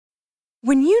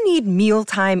When you need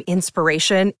mealtime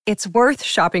inspiration, it's worth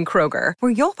shopping Kroger,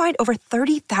 where you'll find over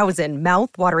 30,000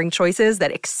 mouth-watering choices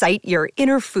that excite your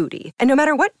inner foodie. And no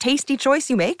matter what tasty choice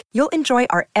you make, you'll enjoy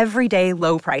our everyday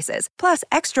low prices, plus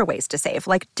extra ways to save,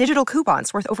 like digital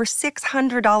coupons worth over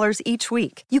 $600 each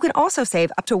week. You can also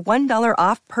save up to $1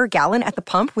 off per gallon at the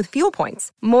pump with fuel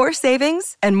points. More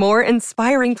savings and more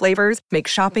inspiring flavors make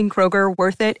shopping Kroger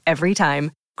worth it every time.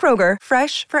 Kroger,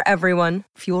 fresh for everyone.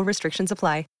 Fuel restrictions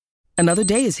apply. Another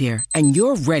day is here, and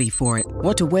you're ready for it.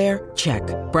 What to wear? Check.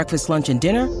 Breakfast, lunch, and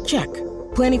dinner? Check.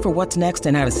 Planning for what's next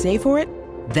and how to save for it?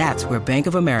 That's where Bank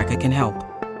of America can help.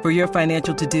 For your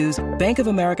financial to-dos, Bank of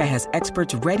America has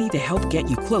experts ready to help get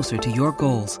you closer to your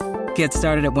goals. Get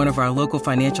started at one of our local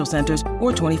financial centers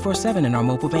or 24/7 in our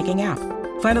mobile banking app.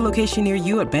 Find a location near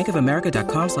you at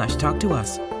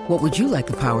bankofamerica.com/talktous. What would you like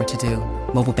the power to do?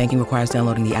 Mobile banking requires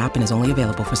downloading the app and is only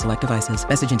available for select devices.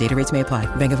 Message and data rates may apply.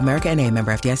 Bank of America N.A.,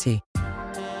 member FDIC.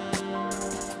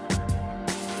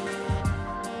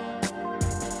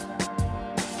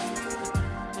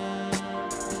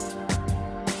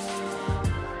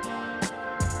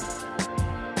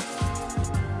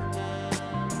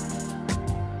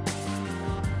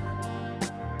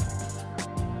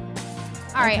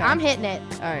 All right, I'm hitting it.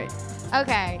 All right.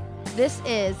 Okay. This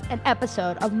is an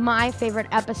episode of my favorite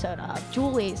episode of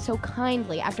Julie so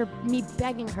kindly, after me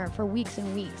begging her for weeks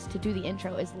and weeks to do the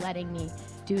intro, is letting me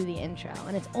do the intro.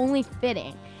 And it's only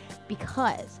fitting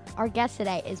because our guest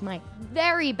today is my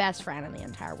very best friend in the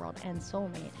entire world and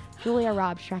soulmate, Julia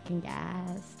Robb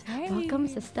Schreckengast. Hi. Welcome,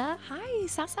 sister. Hi,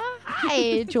 Sasa.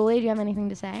 Hi, Julie. Do you have anything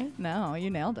to say? No, you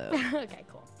nailed it. Okay,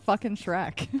 cool. Fucking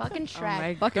Shrek. Fucking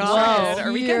Shrek. Fucking God. Shrek.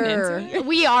 Are we getting into it?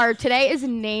 We are. Today is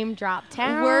name drop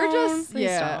town. We're just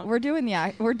Please don't. we're doing the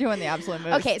absolute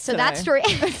most. Okay, so today. that story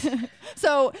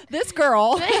So this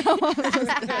girl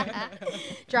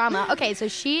drama. Okay, so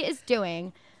she is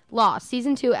doing Lost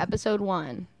season 2 episode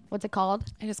 1. What's it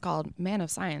called? It is called Man of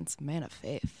Science, Man of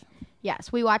Faith.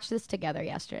 Yes, we watched this together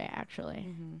yesterday,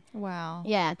 actually. Wow.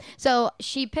 Yeah. So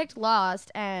she picked Lost,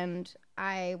 and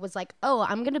I was like, oh,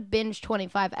 I'm going to binge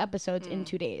 25 episodes in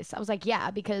 2 days. I was like,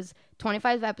 yeah, because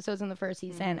 25 episodes in the first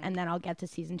season, and then I'll get to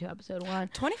season 2, episode 1.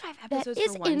 25 That episodes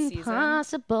is for one season.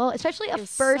 impossible, especially a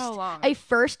Is first so long. a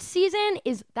first season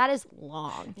is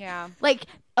long. Yeah. Like,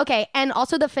 okay, and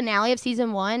also the finale of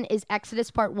season 1 is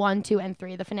Exodus part 1, 2, and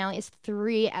 3. The finale is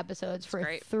 3 episodes for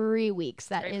great. 3 weeks.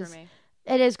 That Great is for me.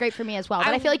 it is great for me as well.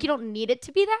 But I feel like you don't need it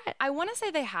to be that. I want to say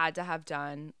they had to have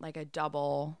done like a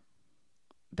double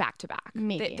back to back.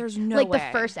 Maybe. There's no like way.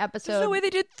 the first episode. There's no way they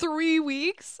did 3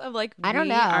 weeks of like, I don't we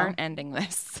know. aren't ending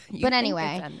this. You But think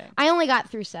anyway, it's ending. I only got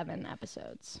through 7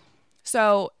 episodes.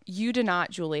 So you did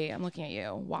not, Julie, I'm looking at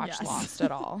you, watch Yes. Lost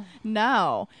at all.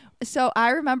 No. So I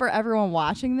remember everyone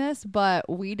watching this, but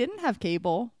we didn't have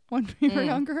cable when we were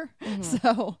younger.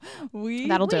 So we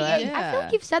That'll do Wait, it. I feel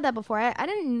like you've said that before. I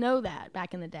didn't know that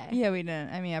back in the day. Yeah, we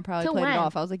didn't. I mean, I probably Till played when? it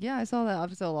off. I was like, yeah, I saw that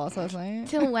episode of Lost last night.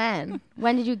 Till when?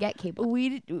 When did you get cable?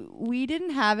 We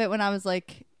didn't have it when I was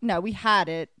like, no, we had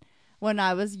it when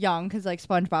I was young because like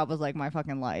SpongeBob was like my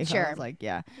fucking life. Sure. I was like,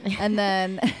 yeah. And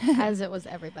then As it was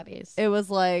everybody's. it was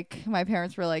like my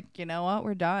parents were like, you know what,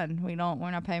 we're done. We're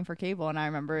not paying for cable. And I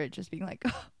remember it just being like,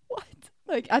 what?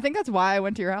 Like I think that's why I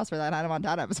went to your house for that Hannah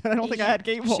Montana episode. I don't think I had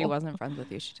cable. She wasn't friends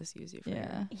with you. She just used you for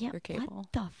Yeah. your cable.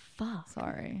 What the fuck?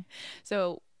 Sorry.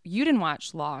 So you didn't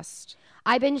watch Lost.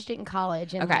 I binged it in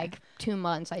college in Okay. like 2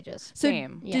 months. I just So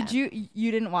Same. Yeah. did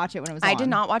you didn't watch it when it was I on? did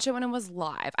not watch it when it was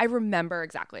live. I remember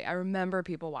exactly. I remember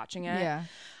people watching it. Yeah.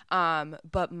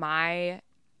 But my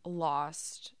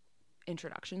Lost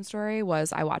introduction story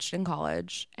was I watched it in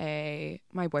college.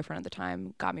 My boyfriend at the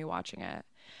time got me watching it.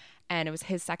 And it was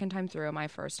his second time through, my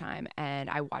first time. And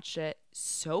I watched it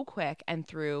so quick and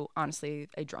through, honestly,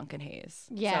 a drunken haze.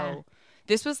 Yeah. So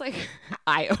this was like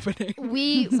eye-opening.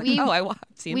 we I've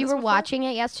seen we this were before? watching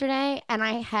it yesterday, and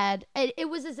I had it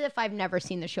was as if I've never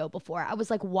seen the show before. I was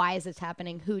like, why is this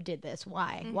happening? Who did this?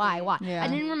 Why? Why? Yeah. I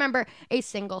didn't remember a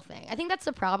single thing. I think that's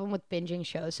the problem with binging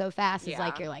shows so fast. Is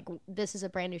like Yeah. you're like, this is a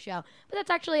brand new show, but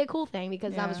that's actually a cool thing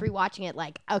because I was Yeah. rewatching it.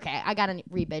 Like, okay, I gotta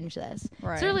re-binge this.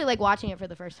 Right. It's really like watching it for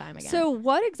the first time again. So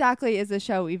what exactly is the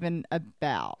show even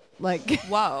about? Like,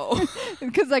 Whoa.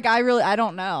 because like I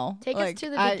don't know. take Like, us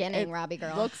to the beginning, it Robbie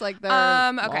girl. Looks like they're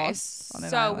Okay. lost on an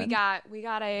So we island.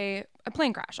 got a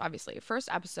plane crash, obviously. First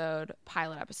episode,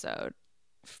 pilot episode,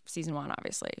 season 1,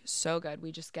 obviously. So good.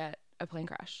 We just get a plane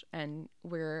crash and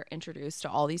we're introduced to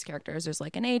all these characters. There's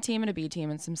like an A team and a B team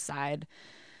and some side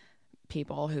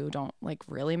people who don't like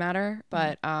really matter.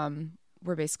 But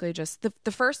we're basically just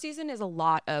the first season is a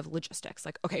lot of logistics.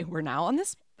 Like, okay, we're now on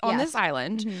this on Yes. this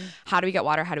island, how do we get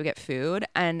water? How do we get food?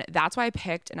 And that's why I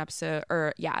picked an episode,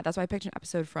 that's why I picked an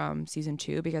episode from season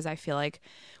 2, because I feel like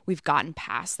we've gotten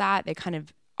past that. They kind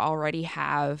of already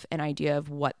have an idea of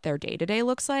what their day-to-day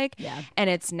looks like. Yeah. And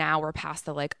it's now we're past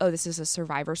the like, oh, this is a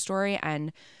survivor story.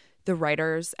 And the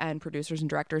writers and producers and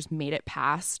directors made it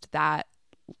past that,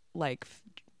 like,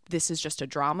 this is just a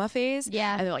drama phase.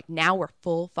 Yeah. And they're like, now we're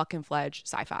full fucking fledged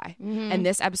sci-fi. And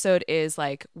this episode is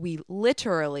like, we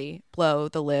literally blow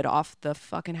the lid off the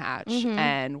fucking hatch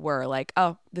and we're like,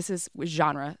 oh, this is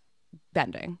genre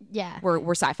bending. Yeah.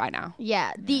 We're sci-fi now.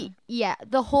 Yeah,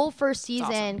 the whole first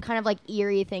season, kind of like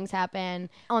eerie things happen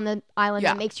on the island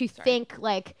that makes you think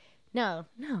like, no,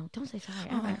 don't say sorry.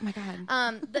 Oh my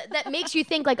God. That makes you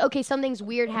think like, okay, something's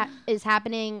weird is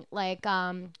happening. Like,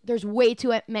 there's way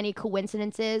too many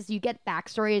coincidences. You get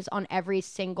backstories on every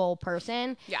single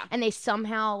person, and they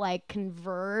somehow like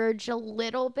converge a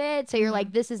little bit. So you're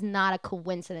like, this is not a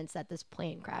coincidence that this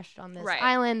plane crashed on this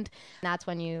island. And that's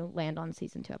when you land on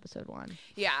season 2, episode 1.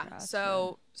 Yeah.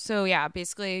 So yeah,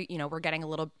 basically, you know, we're getting a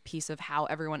little piece of how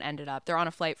everyone ended up. They're on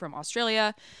a flight from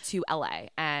Australia to LA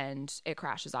and it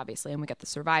crashes, obviously, and we get the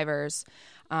survivors.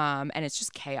 And it's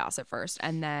just chaos at first.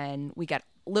 And then we get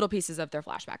little pieces of their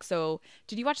flashback. So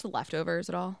did you watch The Leftovers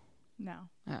at all? No.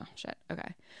 Oh, shit.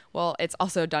 Okay. Well, it's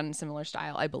also done in similar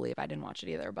style, I believe. I didn't watch it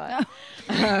either, but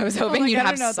I was hoping you'd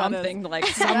have something, like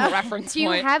some reference Do you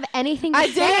point. have anything to I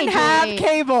say, didn't have Julie?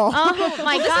 cable. Oh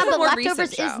my This is God, a The more Leftovers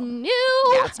recent is show.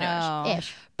 new. Yeah, it's newish.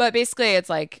 Ish. But basically, it's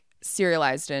like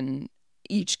serialized and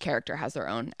each character has their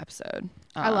own episode.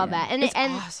 I love that, and it's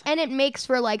and awesome. and it makes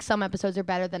for like some episodes are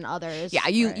better than others. Yeah,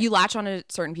 you latch on to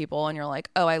certain people and you're like,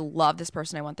 oh, I love this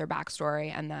person. I want their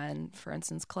backstory. And then, for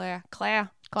instance, Claire,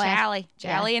 Charlie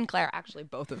and Claire. Actually,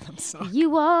 both of them suck.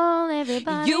 You all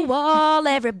everybody.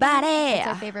 Everybody. It's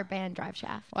our favorite band, Drive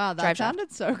Shaft. Wow, that Drive Shaft.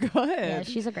 sounded so good. Yeah,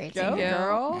 she's a great Go, singer.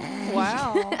 girl.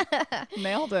 Wow.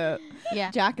 Nailed it.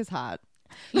 Yeah. Jack is hot.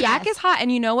 Jack is hot.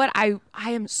 And you know what? I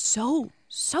am so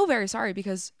very sorry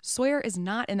because Sawyer is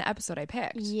not in the episode I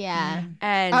picked. Yeah.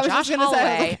 And I was Josh just going to say,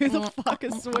 I was Holloway. like, who the fuck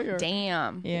is Sawyer?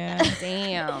 Damn. Yeah.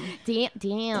 Damn.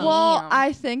 Damn. Well,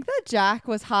 I think that Jack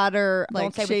was hotter. Don't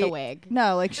Like say with the wig.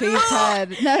 No, like shaved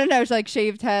head. No. It's like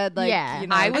shaved head. Like, yeah. you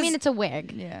know. I mean, it's a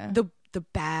wig. yeah. The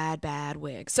bad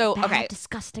wig. So, Bad, okay.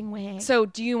 disgusting wig. So,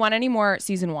 do you want any more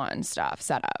season 1 stuff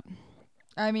set up?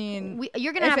 I mean,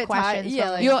 You're gonna if have it's questions. yeah,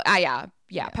 from- like- You'll,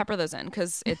 yeah, pepper those in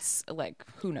because it's like,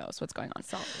 who knows what's going on.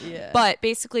 yeah. But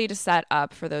basically, to set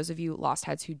up for those of you lost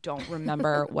heads who don't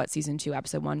remember what season 2,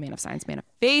 episode 1, Man of Science, Man of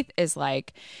Faith is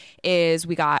like, is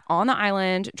we got on the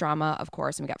island drama, of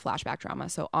course, and we got flashback drama.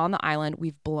 So on the island,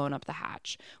 we've blown up the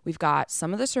hatch. We've got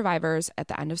some of the survivors at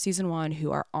the end of season 1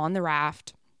 who are on the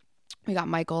raft. We got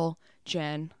Michael,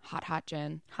 Jen, hot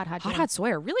Jen, hot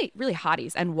Sawyer, really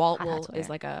hotties, and Walt is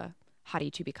like a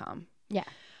hottie to become. Yeah.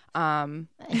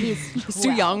 He's 12.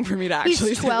 too young for me to actually.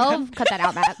 He's 12. Cut that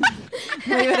out, Matt.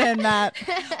 leave it in, Matt.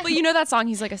 But you know that song?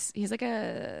 He's like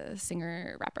a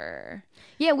singer rapper.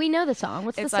 Yeah, we know the song.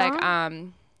 What's It's the song?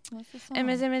 like What's the song?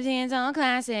 It's all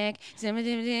classic. Yeah.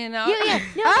 No.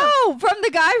 Oh, from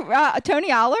the guy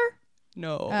Tony Aller.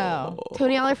 No. Oh.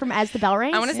 Tony Aller from As the Bell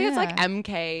Rings. I want to say it's like Yeah.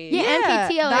 MK. Yeah,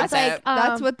 MPTO. That's It's like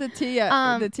that's what the T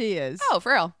is. Oh,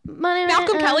 for real. Money,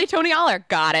 Malcolm Kelly, Tony Aller.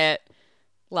 Got it.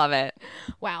 Love it.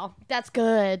 Wow, that's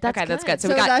good. That's Okay, that's good. So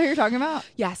So we is got that who you're talking about?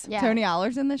 yes. Yeah. Tony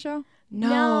Aller's in the show.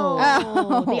 No,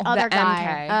 Oh. the other The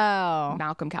guy. MK. Oh.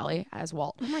 Malcolm Kelly as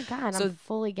Walt. Oh my God, So I'm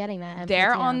fully getting that.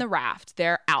 They're MPTO. on the raft.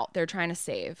 They're out. They're trying to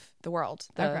save the world,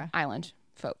 the Okay. island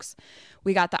folks.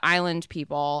 We got the island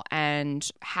people, and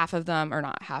half of them, or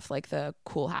not half, like the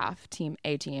cool half,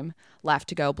 A team, left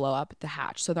to go blow up the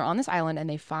hatch. So they're on this island, and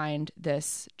they find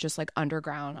this just like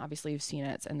underground. Obviously, you've seen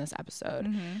it in this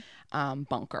episode.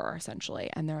 Bunker essentially,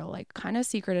 and they're like kind of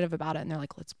secretive about it, and they're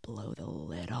like, let's blow the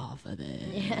lid off of it.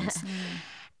 Yeah.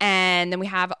 And then we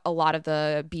have a lot of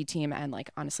the B team and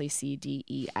like honestly C, D,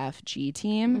 E, F, G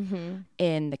team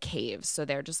in the caves. So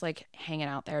they're just like hanging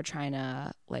out there trying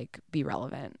to like be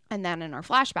relevant. And then in our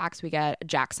flashbacks, we get a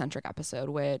Jack centric episode,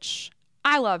 which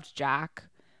I loved Jack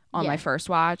on my first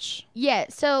watch. Yeah.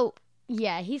 So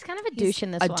yeah, he's kind of a douche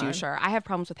in this a one. doucher. I have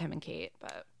problems with him and Kate,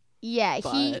 but Yeah,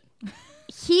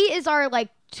 he is our like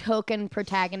token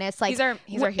protagonist. Like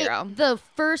He's our hero. The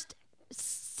first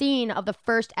scene of the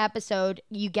first episode,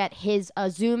 you get his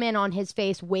zoom in on his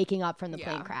face waking up from the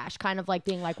plane crash, kind of like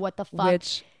being like, "What the fuck?"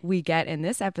 which we get in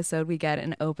this episode. We get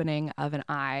an opening of an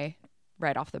eye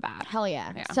right off the bat. Hell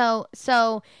yeah. Yeah.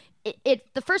 So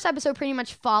the first episode pretty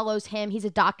much follows him. He's a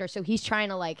doctor, so he's trying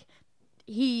to like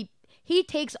he's he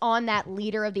takes on that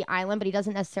leader of the island, but he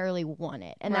doesn't necessarily want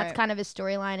it. And that's Right. kind of his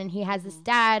storyline. And he has this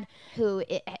dad who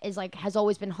is like, has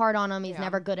always been hard on him. He's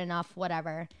never good enough,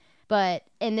 whatever. But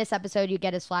in this episode, you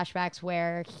get his flashbacks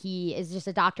where he is just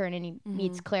a doctor and then he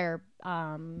meets Claire,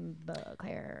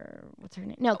 what's her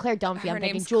name? No, Claire Dunphy. Her I'm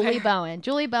thinking name's Julie Claire. Bowen.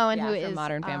 Julie Bowen, Yeah, who from is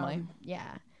Modern Family. Yeah,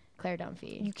 Claire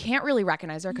Dunphy. You can't really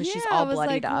recognize her because she's Yeah, all I was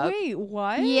bloodied like, up. Wait,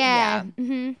 what? Yeah.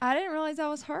 Mm-hmm. I didn't realize that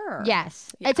was her.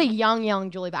 Yes. It's a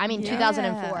young Julie Bowen. I mean, Yeah.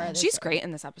 2004. She's great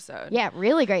in this episode. Yeah,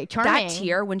 really great. Charming. That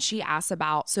tear when she asks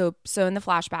about so in the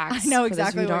flashbacks. I know for those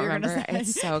exactly who what don't you're gonna remember, say.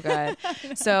 it's so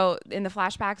good. So in the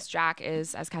flashbacks, Jack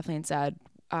is, as Kathleen said,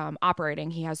 operating.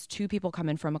 He has 2 people come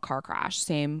in from a car crash,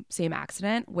 same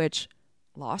accident. Which,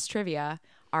 lost trivia,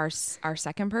 our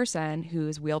second person who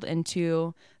is wheeled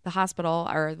into the hospital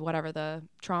or whatever the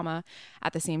trauma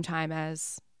at the same time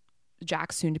as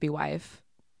Jack's soon-to-be wife,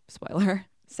 spoiler,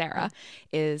 Sarah,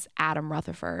 is Adam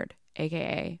Rutherford,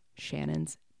 aka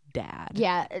Shannon's dad.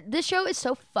 Yeah, this show is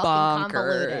so fucking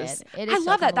convoluted. Bonkers. It is I so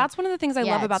love that. convoluted. That's one of the things I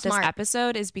Yeah, love about it's this smart.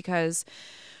 episode is because,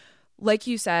 like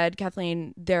you said,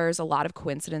 Kathleen, there's a lot of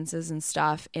coincidences and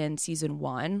stuff in season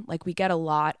 1. Like we get a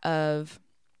lot of,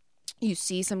 you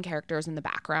see some characters in the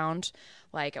background.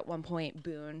 Like at one point,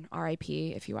 Boone,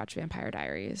 R.I.P. if you watch Vampire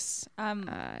Diaries. Ian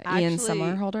Actually,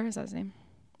 Somerhalder, is that his name?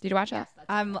 Did you watch it?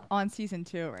 I'm on season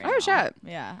 2 right now. Oh, shit.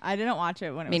 Yeah, I didn't watch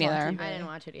it when it Me was neither. on TV. I didn't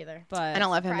watch it either. But I don't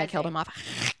love him. They killed him off.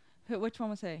 Which one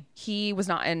was he? He was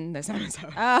not in this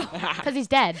episode. Oh, Because he's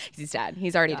dead. He's dead.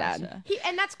 He's already dead. gotcha.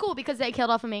 And that's cool because they killed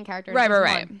off a main character. in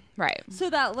Right. season 1. So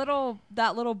that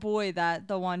little boy that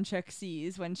the one chick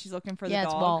sees when she's looking for the Yeah,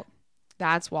 dog. it's Walt.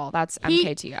 That's Walt. That's He-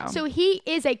 MKTO. So he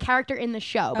is a character in the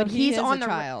show, but he he's is on a the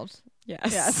child. yes.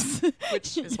 Yes.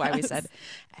 Which is why we Yes. said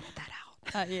edit that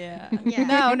out. Yeah.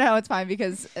 Yeah. No, it's fine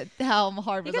because how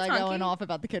hard was gets I hunky. going off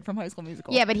about the kid from High School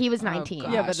Musical? Yeah, but he was 19.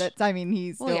 God. Yeah, but Gosh. that's,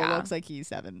 he still yeah. looks like he's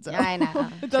 7. So I know.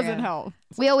 it doesn't True. help.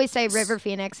 We always say River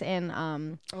Phoenix in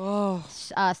Oh,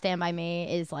 Stand By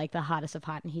Me is like the hottest of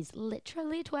hot, and he's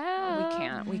literally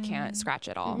 12. we can't scratch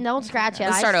it all. Don't scratch it.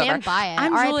 Let's I start stand over. by it.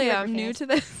 I'm R.I.P. Julia. River I'm new Phoenix. to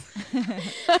this.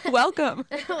 Welcome.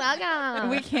 Welcome.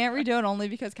 We can't redo it only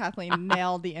because Kathleen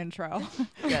nailed the intro.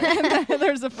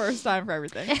 There's a first time for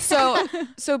everything. So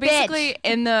basically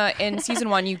in season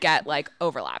 1 you get like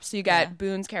overlaps. So you get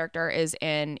Boone's character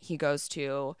he goes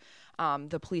to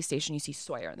the police station. You see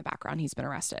Sawyer in the background. He's been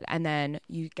arrested. And then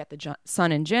you get the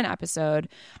Sun and Jin episode,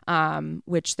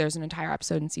 which there's an entire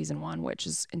episode in season 1, which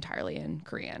is entirely in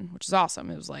Korean, which is awesome.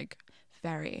 It was like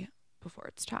very before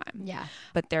its time. Yeah.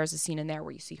 But there's a scene in there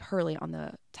where you see Hurley on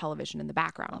the television in the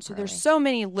background. So there's so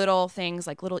many little things,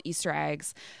 like little Easter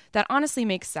eggs that honestly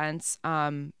make sense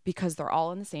because they're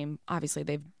all in the same. Obviously,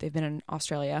 they've been in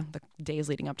Australia the days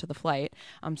leading up to the flight.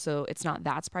 So it's not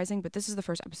that surprising. But this is the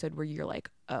first episode where you're like,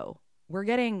 oh, we're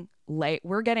getting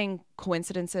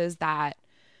coincidences that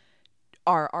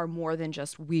are more than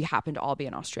just we happen to all be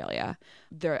in Australia.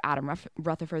 The Adam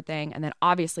Rutherford thing, and then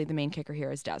obviously the main kicker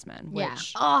here is Desmond. Yeah.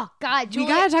 Which Oh God, we Julia,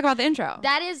 gotta talk about the intro.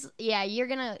 that is, yeah. You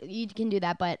can do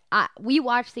that, but we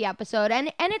watched the episode,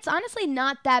 and it's honestly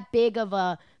not that big of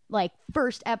a like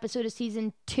first episode of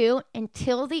season 2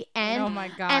 until the end. Oh my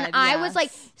God, And I was like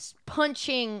yes.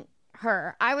 punching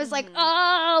her. I was like,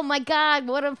 oh my God,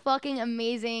 what a fucking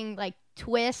amazing like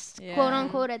twist, Yeah. quote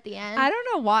unquote, at the end. I don't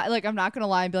know why. Like, I'm not gonna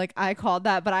lie and be like, I called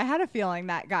that, but I had a feeling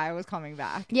that guy was coming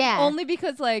back. Yeah. Only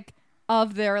because like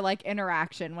of their like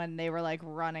interaction when they were like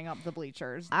running up the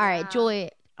bleachers. All right, Julie.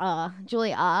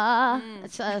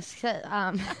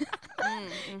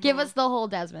 Give us the whole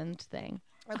Desmond thing.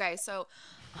 Okay, so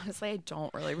honestly, I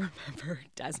don't really remember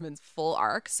Desmond's full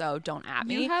arc, so don't at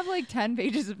me. You have like 10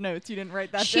 pages of notes. You didn't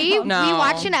write that We down. No.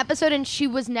 watched an episode and she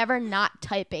was never not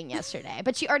typing yesterday,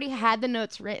 but she already had the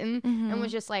notes written and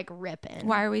was just like ripping.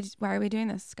 Why are we doing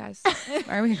this, guys?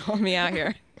 Why are we calling me out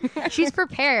here? She's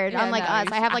prepared, Yeah, unlike no, us.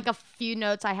 I have like a few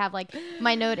notes. I have like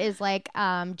my note is like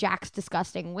Jack's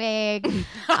disgusting wig.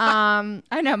 I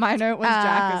know my note was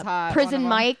Jack is hot. Prison one of them.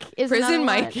 Mike is Prison another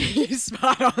Mike, one. he's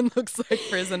spot on. Looks like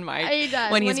Prison Mike He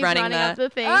does, when he's running up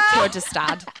the thing.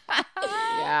 Kyrgyzstan.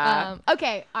 Yeah.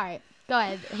 Okay, all right. Go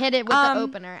ahead. Hit it with the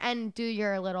opener and do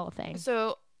your little thing.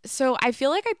 So I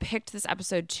feel like I picked this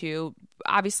episode too.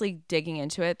 Obviously, digging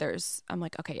into it, I'm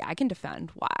like, okay, yeah, I can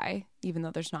defend why, even though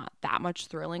there's not that much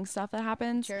thrilling stuff that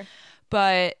happens. Sure.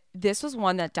 But this was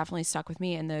one that definitely stuck with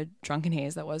me in the drunken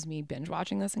haze that was me binge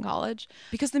watching this in college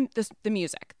because the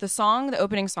music, the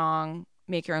opening song,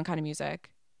 "Make Your Own Kind of Music,"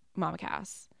 Mama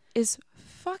Cass, is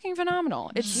fucking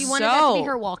phenomenal. It's She so wanted that to be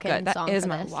her walk-in good. song That is for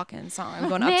my this. walk-in song. I'm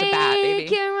going up to bat, baby.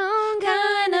 Make your own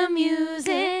kind of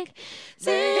music.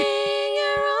 Sing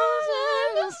your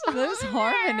own songs. Those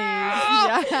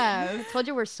harmonies. Yes. Told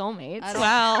you we're soulmates.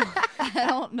 Well, I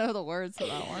don't know the words to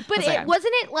that one. But That's okay.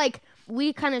 wasn't it like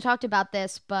we kind of talked about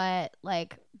this, but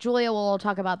like Julia will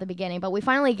talk about the beginning, but we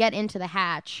finally get into the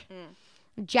hatch.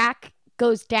 Jack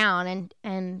goes down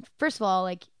and first of all,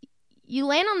 like you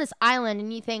land on this island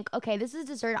and you think, okay, this is a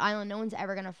deserted island, no one's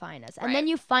ever gonna find us. And then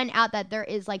you find out that there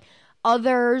is like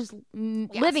others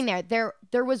living there.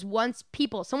 There was once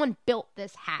people. Someone built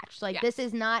this hatch. Like this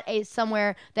is not a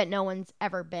somewhere that no one's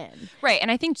ever been. Right,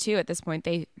 and I think too at this point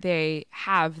they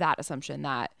have that assumption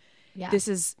that this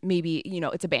is maybe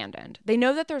it's abandoned. They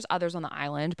know that there's others on the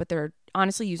island, but they're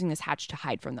honestly using this hatch to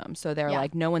hide from them. So they're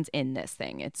like, no one's in this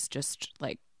thing. It's just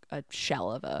like a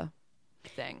shell of a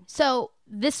thing. So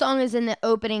this song is in the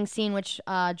opening scene, which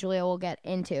Julia will get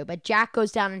into. But Jack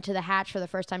goes down into the hatch for the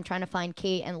first time, trying to find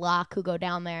Kate and Locke, who go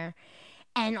down there.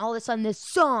 And all of a sudden, this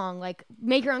song, like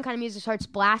Make Your Own Kind of Music, starts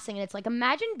blasting. And it's like,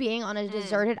 imagine being on a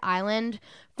deserted island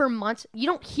for months. You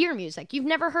don't hear music. You've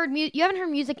never heard music. You haven't heard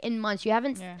music in months. You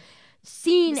haven't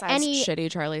seen Besides any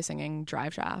shitty Charlie singing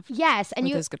Drive Shaft. Yes, and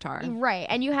with his guitar. Right,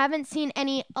 and you haven't seen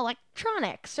any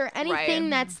electronics or anything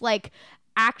that's like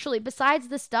actually besides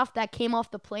the stuff that came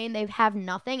off the plane. They have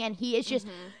nothing, and he is just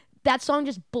that song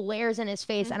just blares in his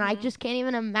face, and I just can't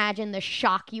even imagine the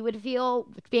shock you would feel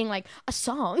being like a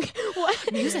song.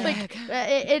 What music?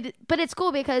 Like, but it's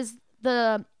cool because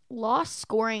the Lost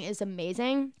scoring is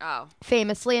amazing. Oh,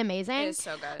 famously amazing. it is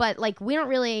so good. But like we don't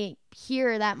really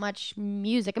hear that much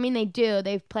music. I mean, they do.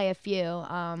 They play a few.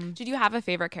 Did you have a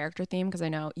favorite character theme? Because I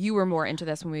know you were more into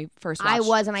this when we first watched. I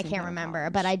was, and I Season can't 1 of remember,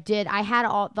 College. but I did. I had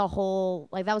the whole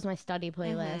like that was my study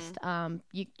playlist.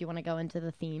 You want to go into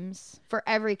the themes for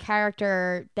every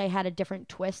character? They had a different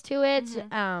twist to it.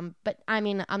 But I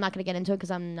mean, I'm not going to get into it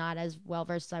because I'm not as well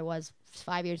versed as I was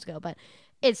 5 years ago. But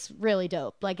it's really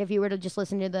dope. Like if you were to just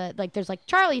listen to there's like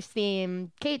Charlie's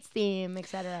theme, Kate's theme,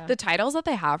 etc. The titles that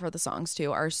they have for the songs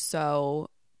too are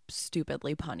so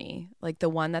stupidly punny. Like the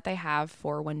one that they have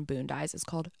for when Boone dies is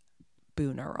called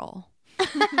Booneral.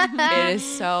 It is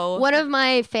so. One of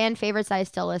my fan favorites that I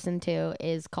still listen to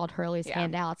is called Hurley's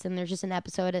Handouts, and there's just an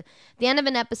episode at the end of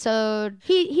an episode.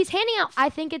 He's handing out, I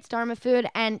think it's Dharma food,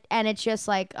 and it's just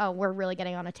like, oh, we're really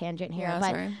getting on a tangent here.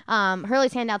 But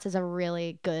Hurley's Handouts is a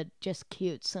really good, just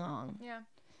cute song. Yeah.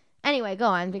 Anyway, go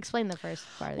on. Explain the first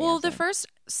part of the episode. The first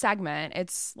segment,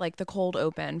 it's like the cold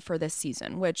open for this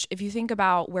season, which if you think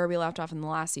about where we left off in the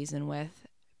last season with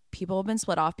people have been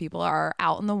split off, people are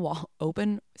out in the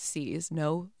open seas,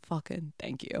 no fucking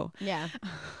thank you. Yeah.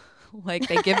 Like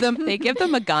they give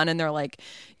them a gun and they're like,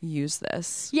 use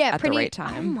this at the right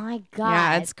time. Oh my God.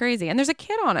 Yeah, it's crazy. And there's a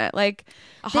kid on it, like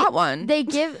a hot one. They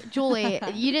give Julie,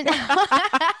 you didn't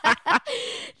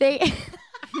they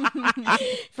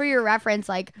for your reference,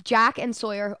 like Jack and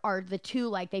Sawyer are the two,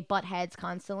 like they butt heads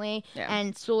constantly,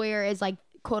 and Sawyer is like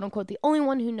quote unquote the only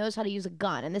one who knows how to use a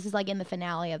gun, and this is like in the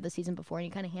finale of the season before, and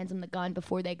he kind of hands him the gun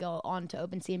before they go on to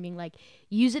open sea and being like,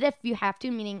 use it if you have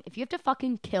to, meaning if you have to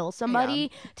fucking kill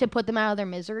somebody to put them out of their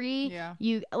misery,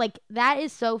 you like that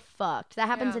is so fucked. That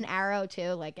happens in Arrow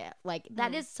too, like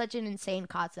that is such an insane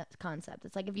concept.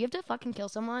 It's like if you have to fucking kill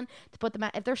someone to put them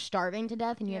out, if they're starving to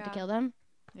death and you have to kill them.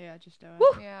 Yeah, just do it.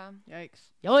 Woo! Yeah.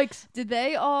 Yikes. Did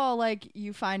they all like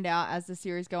you find out as the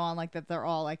series go on like that they're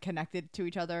all like connected to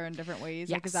each other in different ways?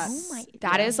 Yes. Like, is that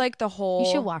That is like the whole.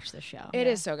 You should watch the show. It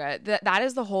is so good. That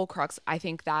is the whole crux. I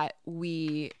think that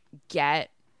we get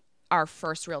our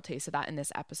first real taste of that in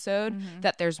this episode,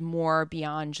 that there's more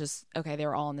beyond just, okay, they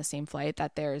were all on the same flight,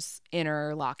 that there's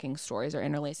interlocking stories or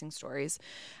interlacing stories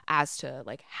as to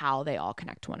like how they all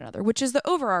connect to one another, which is the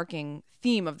overarching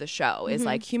theme of the show is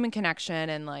like human connection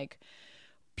and like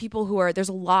people who are, there's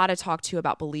a lot of talk too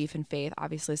about belief and faith.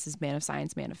 Obviously this is man of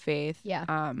science, man of faith. Yeah.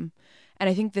 And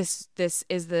I think this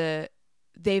is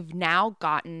they've now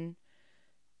gotten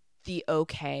the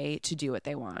okay to do what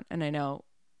they want. And I know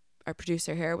our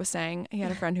producer here was saying he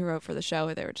had a friend who wrote for the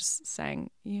show. They were just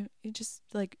saying, you just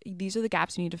like, these are the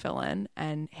gaps you need to fill in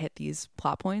and hit these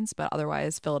plot points, but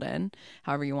otherwise fill it in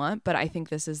however you want. But I think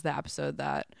this is the episode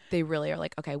that they really are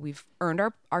like, okay, we've earned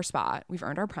our spot. We've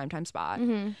earned our primetime spot.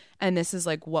 And this is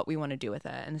like what we want to do with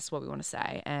it. And this is what we want to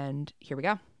say. And here we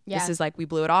go. Yeah. This is like, we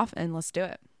blew it off and let's do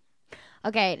it.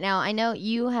 Okay, now I know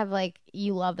you have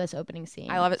you love this opening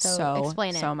scene. I love it so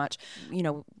explain it. so much. You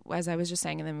know, as I was just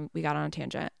saying, and then we got on a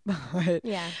tangent. But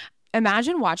Yeah.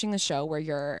 imagine watching the show where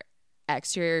your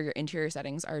exterior, your interior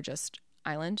settings are just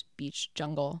island, beach,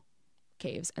 jungle,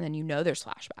 caves, and then there's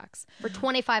flashbacks For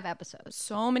 25 episodes.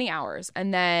 so many hours,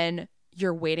 and then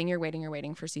you're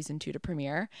waiting for season 2 to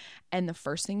premiere, and the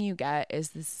first thing you get is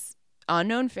this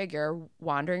unknown figure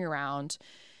wandering around,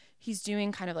 he's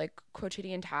doing kind of like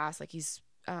quotidian tasks. Like he's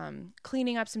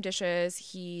cleaning up some dishes.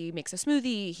 He makes a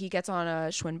smoothie. He gets on a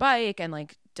Schwinn bike and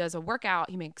like does a workout.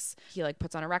 He like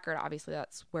puts on a record. Obviously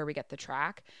that's where we get the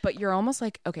track. But you're almost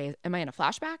like, okay, am I in a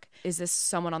flashback? Is this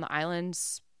someone on the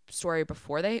island's story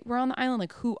before they were on the island?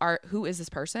 Like who is this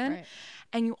person? Right.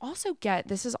 And you also get,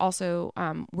 this is also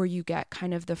where you get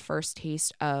kind of the first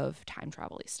taste of time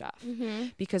travel-y stuff.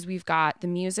 Because we've got the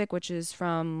music, which is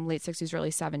from late 60s,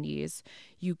 early 70s.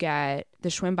 You get the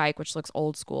Schwinn bike, which looks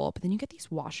old school. But then you get these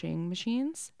washing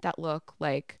machines that look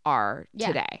like are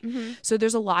today. So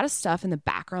there's a lot of stuff in the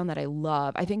background that I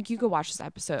love. I think you could watch this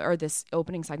episode or this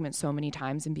opening segment so many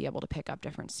times and be able to pick up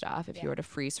different stuff if you were to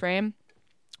freeze frame.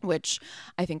 Which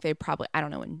I think they probably, I don't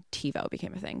know when TiVo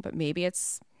became a thing, but maybe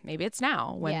it's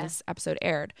now when this episode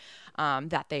aired,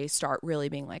 that they start really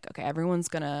being like, okay, everyone's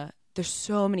gonna, there's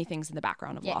so many things in the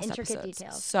background of Lost episodes.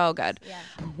 Details. So good. Yeah.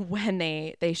 When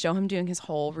they show him doing his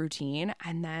whole routine,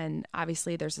 and then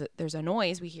obviously there's a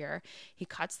noise we hear. He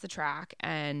cuts the track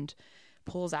and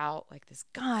pulls out like this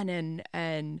gun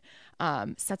and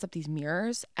sets up these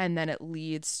mirrors, and then it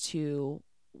leads to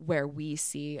where we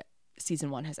see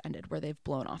season 1 has ended, where they've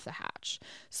blown off the hatch.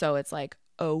 So it's like,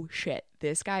 oh shit,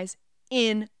 this guy's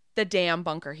in the damn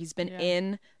bunker. He's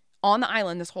been on the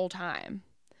island this whole time,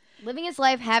 living his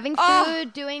life, having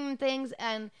food, doing things.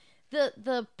 And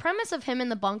the premise of him in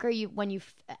the bunker, when you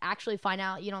actually find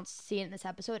out, you don't see it in this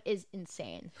episode, is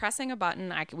insane. Pressing a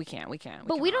button, we can't.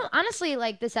 But we don't, honestly,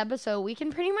 like this episode, we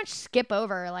can pretty much skip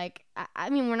over. Like,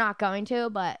 I mean, we're not going to,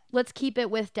 but let's keep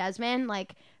it with Desmond.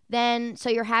 Like, then, so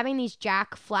you're having these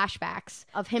Jack flashbacks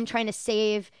of him trying to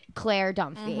save Claire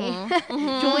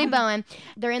Dunphy, Julie Bowen.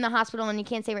 They're in the hospital and you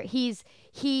can't save her.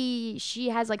 She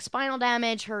has like spinal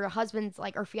damage. Her husband's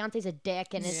like, her fiance's a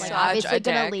dick and is like obviously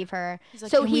gonna leave her. He's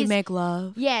like, so can we make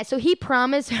love? Yeah, so he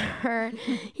promises her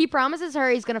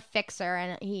he's gonna fix her,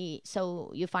 and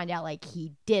so you find out like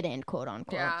he didn't, quote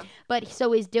unquote. Yeah. But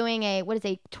so he's doing a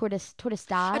tour de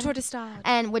stade? A tour de stade.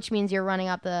 And which means you're running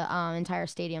up the entire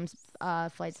stadium's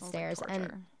flights of stairs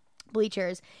and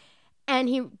bleachers. And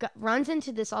he runs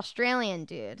into this Australian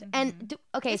dude. And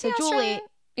so Julie,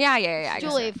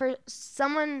 Julie, for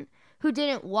someone who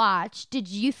didn't watch, did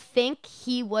you think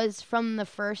he was from the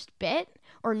first bit,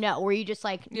 or no? Were you just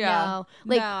like, no?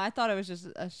 Like, no, I thought it was just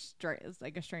a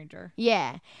stranger.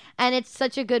 Yeah, and it's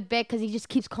such a good bit because he just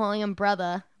keeps calling him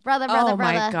brother. Oh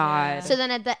my God. So then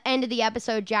at the end of the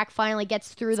episode, Jack finally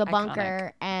gets through the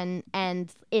bunker and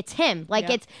it's him.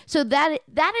 Like it's, so that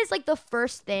is like the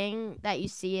first thing that you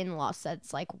see in Lost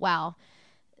that's like, wow,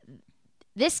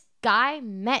 this guy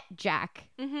met Jack.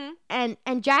 And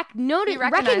Jack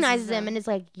recognizes him and is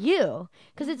like, you.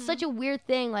 Because it's such a weird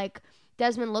thing. Like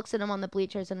Desmond looks at him on the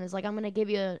bleachers and is like, I'm going to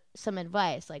give you some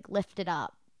advice. Like, lift it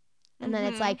up. And then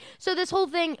it's like, so this whole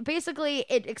thing, basically,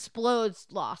 it explodes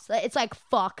Lost. It's like,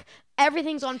 fuck.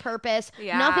 Everything's on purpose.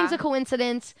 Yeah. Nothing's a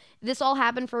coincidence. This all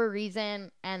happened for a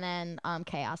reason. And then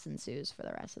chaos ensues for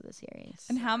the rest of the series.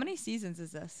 And how many seasons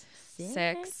is this?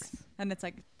 6. And it's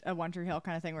like a One Tree Hill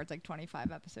kind of thing where it's like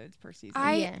 25 episodes per season.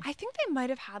 I think they might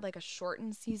have had like a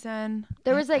shortened season.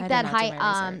 There was like that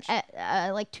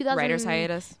like 2000 Writer's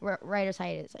hiatus. Writer's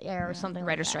hiatus, or something.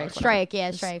 Writer's strike. Strike,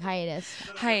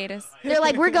 Hiatus. They're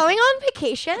like, we're going on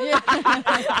vacation.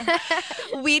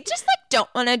 We just like don't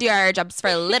want to do our jobs for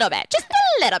a little bit, just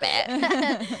a little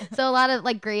bit. So a lot of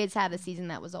like grades had a season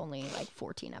that was only like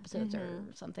 14 episodes or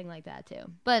something like that too.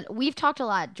 But we've talked a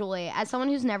lot, Julie. As someone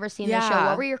who's never seen the show,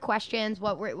 what were your questions?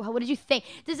 What did you think?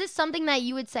 Is this something that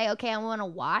you would say, okay, I want to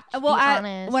watch?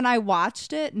 Well, when I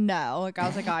watched it, no. Like I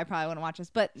was like, oh, I probably wouldn't watch this.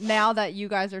 But now that you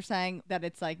guys are saying that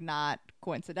it's like not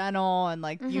coincidental and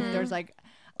like there's like,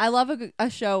 I love a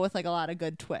show with like a lot of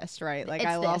good twists, right? Like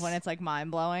I love when it's like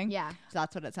mind blowing. Yeah, so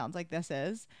that's what it sounds like this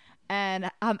is.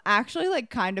 And I'm actually like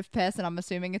kind of pissed, and I'm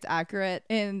assuming it's accurate.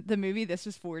 In the movie This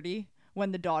Is 40,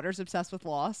 when the daughter's obsessed with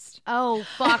Lost. Oh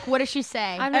fuck! What does she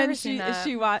say? I've never seen that.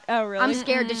 Oh really? I'm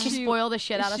scared. Did she spoil the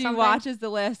shit out of something? She watches the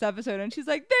last episode and she's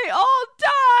like, "They all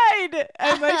died,"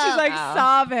 and like she's like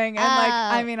sobbing, and like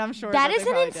I mean, I'm sure that is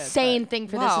an insane thing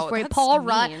for This Is 40. Paul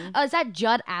Rudd. Is that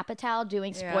Judd Apatow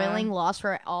doing spoiling Lost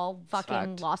for all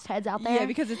fucking Lost heads out there? Yeah,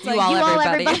 because it's like you all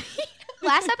everybody.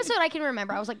 Last episode I can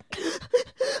remember, I was like,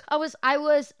 I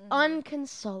was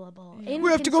unconsolable.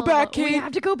 We have to go back, Kate. We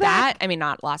have to go back. I mean,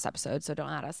 not last episode, so don't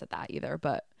add us at that either.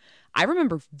 But I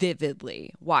remember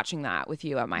vividly watching that with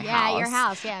you at my house. Yeah, your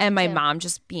house, yeah. And my mom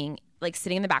just being like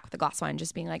sitting in the back with a glass of wine,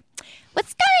 just being like,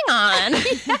 "What's going on?"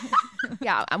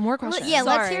 Yeah, more questions. Yeah,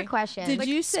 let's hear questions. Did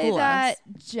you say that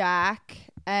Jack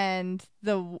and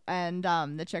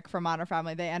the chick from Modern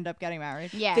Family, they end up getting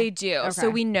married. Yeah. They do. Okay. So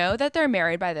we know that they're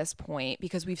married by this point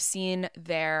because we've seen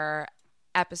their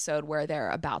episode where they're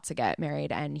about to get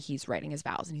married and he's writing his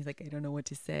vows and he's like, I don't know what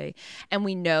to say. And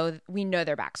we know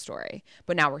their backstory,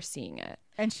 but now we're seeing it.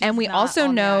 And we not also on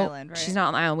the know island, right? she's not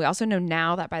on the island. We also know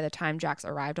now that by the time Jax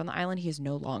arrived on the island, he is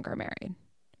no longer married.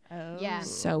 Oh. Yeah.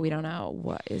 So we don't know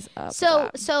what is up.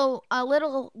 So a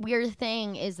little weird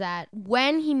thing is that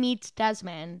when he meets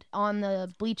Desmond on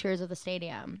the bleachers of the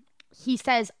stadium, he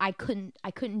says, I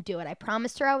couldn't do it. I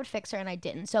promised her I would fix her and I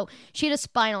didn't. So she had a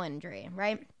spinal injury,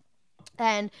 right?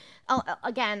 And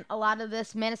again, a lot of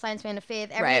this man of science, man of faith,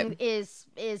 everything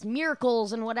is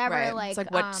miracles and whatever. Right. Like, it's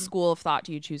like, what school of thought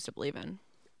do you choose to believe in?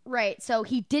 right. So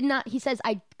he did not. He says,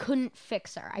 I couldn't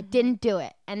fix her. I didn't do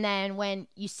it. And then when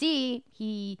you see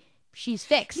she's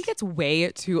fixed. He gets way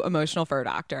too emotional for a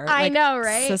doctor. I Like, know,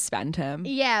 right? Suspend him.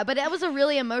 Yeah, but that was a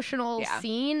really emotional Yeah.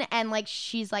 scene, and like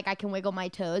she's like, I can wiggle my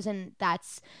toes, and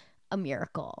that's a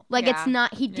miracle. Like Yeah. it's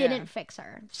not. He didn't fix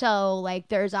her, so like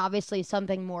there's obviously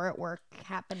something more at work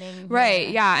happening. Right. here.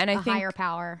 Yeah. And I a think higher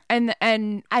power. And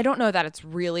I don't know that it's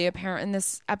really apparent in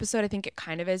this episode. I think it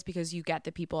kind of is because you get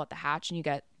the people at the hatch and you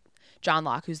get John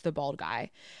Locke, who's the bald guy,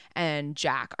 and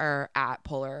Jack are at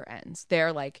polar ends.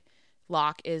 They're like,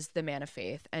 Locke is the man of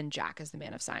faith and Jack is the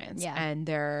man of science. Yeah. And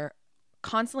they're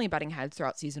constantly butting heads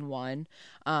throughout season 1.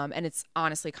 And it's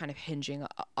honestly kind of hinging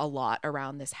a lot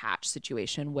around this hatch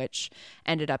situation, which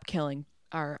ended up killing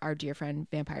our dear friend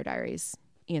Vampire Diaries,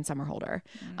 Ian Somerhalder,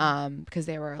 because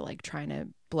they were like trying to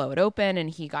blow it open and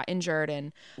he got injured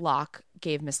and Locke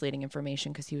gave misleading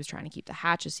information because he was trying to keep the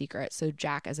hatch a secret. So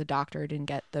Jack, as a doctor, didn't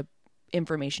get the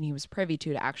information he was privy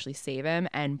to actually save him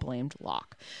and blamed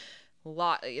Locke.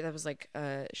 That was like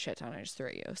a shit ton I just threw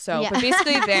at you. So, Yeah. but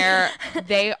basically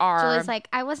they are. Julie's like,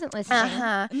 I wasn't listening.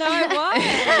 No, I was.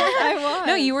 I was.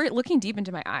 No, you were looking deep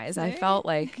into my eyes. I felt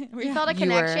like You felt a You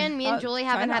were- connection. Me and Julie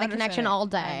haven't had a connection all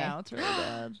day. I know, it's really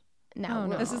bad. No,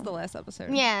 no. This is the last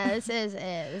episode. Yeah, this is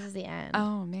it. This is the end.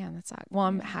 oh man, that sucks. Well,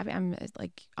 I'm happy. I'm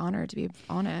like honored to be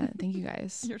on it. Thank you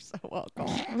guys. You're so welcome.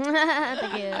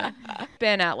 Thank you.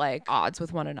 Been at like odds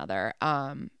with one another.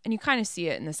 And you kind of see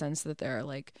it in the sense that they're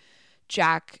like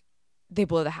Jack. They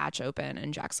blow the hatch open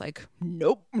and Jack's like,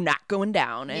 nope, not going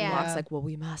down. And Yeah. Locke's like, well,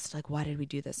 we must. Like, why did we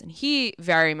do this? And he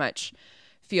very much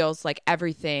feels like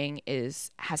everything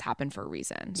has happened for a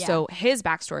reason. Yeah. So his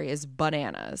backstory is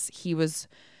bananas. He was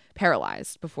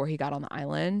paralyzed before he got on the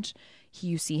island.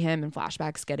 You see him in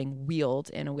flashbacks getting wheeled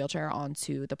in a wheelchair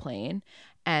onto the plane,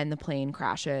 and the plane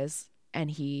crashes and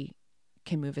he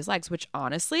can move his legs, which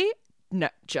honestly, no,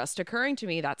 just occurring to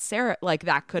me, that's Sarah. Like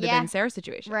that could have Yeah. been Sarah's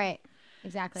situation. Right.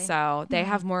 Exactly. So they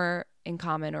have more in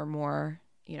common or more,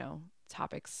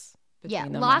 topics between Yeah,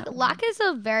 them. Locke is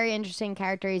a very interesting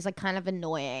character. He's like kind of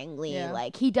annoyingly Yeah.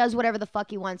 like he does whatever the fuck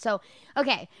he wants. So,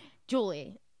 okay,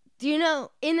 Julie, do you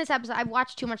know in this episode? I've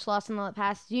watched too much Lost in the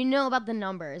past. Do you know about the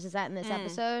numbers? Is that in this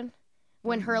episode?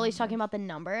 When Hurley's talking about the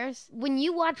numbers, when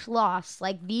you watch Lost,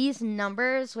 like these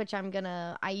numbers, which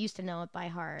I used to know it by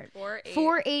heart.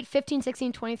 4, 8, 15,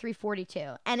 16, 23, 42.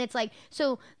 And it's like,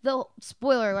 so the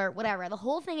spoiler alert, whatever. The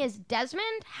whole thing is Desmond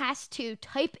has to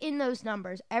type in those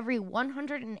numbers every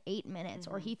 108 minutes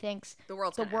or he thinks The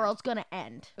world's the gonna world's going to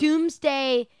end.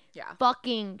 Doomsday Yeah.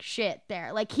 fucking shit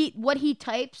there. Like what he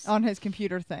types On his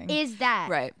computer thing. is that.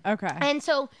 Right. Okay. And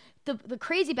so the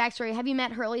crazy backstory, have you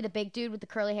met Hurley, the big dude with the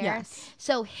curly hair? Yes.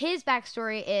 So his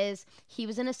backstory is he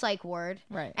was in a psych ward.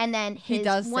 Right. And then He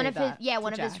does one say of that his to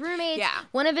one of his Jack. roommates. Yeah.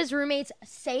 One of his roommates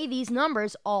say these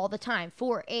numbers all the time.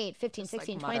 4, 8, 15, Just, like,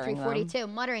 16, 23, muttering 42,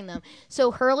 muttering them.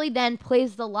 So Hurley then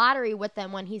plays the lottery with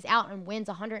them when he's out and wins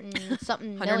 $100 and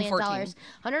something million dollars.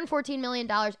 $114 million,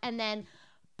 and then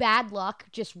bad luck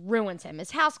just ruins him. His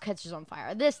house catches on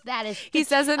fire. That is. He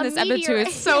says it in a this episode too. meteor-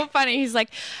 It's so funny. He's like,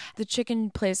 the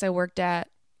chicken place I worked at,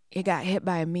 it got hit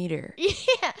by a meteor.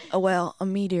 Yeah. Oh, well, a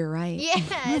meteorite. Yeah,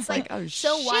 it's like oh,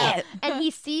 so shit. wild. And he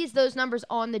sees those numbers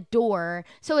on the door.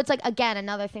 So it's like, again,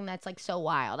 another thing that's like so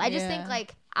wild. I just think Yeah.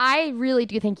 like, I really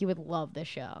do think you would love this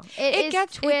show. It is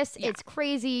gets- twist. yeah. It's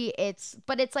crazy.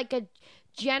 But it's like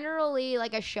generally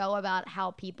like a show about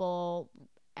how people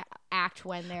act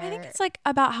when they're. I think it's like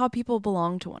about how people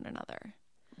belong to one another.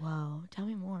 Whoa, tell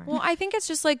me more. Well, I think it's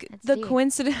just like That's the deep.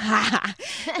 coincidence.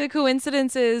 The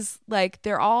coincidence is like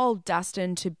they're all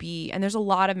destined to be, and there's a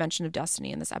lot of mention of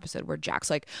destiny in this episode where Jack's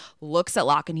like looks at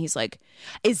Locke and he's like,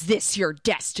 "Is this your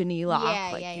destiny, Locke? Yeah,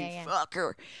 like yeah, you yeah, yeah.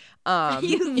 fucker."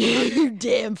 You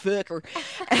damn fucker.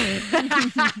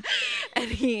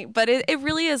 But it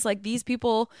really is like these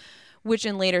people, which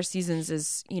in later seasons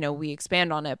is, we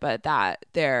expand on it, but that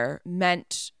they're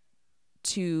meant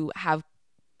to have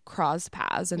cross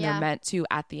paths, and Yeah. they're meant to,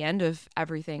 at the end of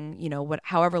everything, you know,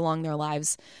 however long their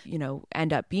lives, you know,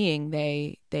 end up being,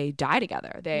 they die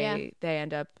together. They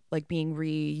end up like being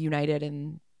reunited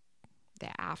in the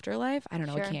afterlife. I don't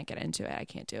know. Sure. I can't get into it. I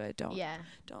can't do it. Don't.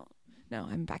 No,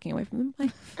 I'm backing away from the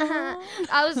mic.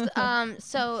 I was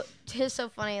so it's so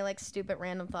funny, like stupid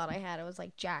random thought I had. It was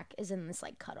like Jack is in this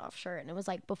like cut off shirt, and it was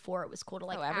like before it was cool to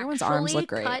like everyone's actually arms look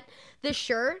great. cut the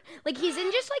shirt. Like he's in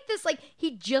just like this, like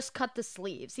he just cut the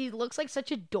sleeves. He looks like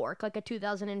such a dork, like a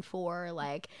 2004,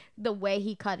 like the way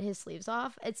he cut his sleeves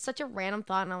off. It's such a random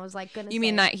thought, and I was like, You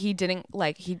mean that he didn't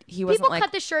like he wasn't people like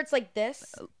cut the shirts like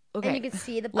this. okay, And you can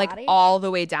see the like body. all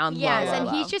the way down. Yes, low, and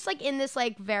low. he's just like in this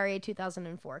like very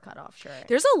 2004 cutoff shirt.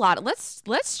 There's a lot.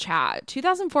 Let's chat.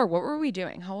 2004. What were we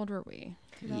doing? How old were we?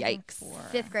 Yikes!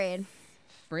 5th grade.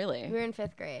 Really? We were in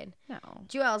 5th grade. No.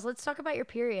 Jewels, let's talk about your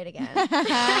period again.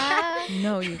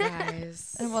 No, you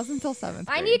guys. It wasn't until 7th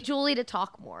I grade. need Julie to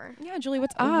talk more. Yeah, Julie,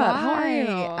 what's up? How are you?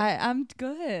 I'm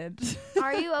good.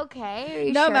 Are you okay? Are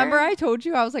you No, sure? remember I told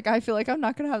you I was like, I feel like I'm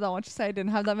not gonna have that much to say. I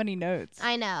didn't have that many notes.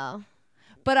 I know.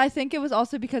 But I think it was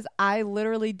also because I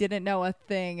literally didn't know a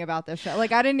thing about this show.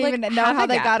 Like I didn't Like, even know have how a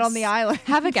they got guess. on the island.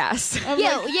 Have a guess.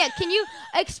 Yeah. Can you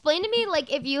explain to me,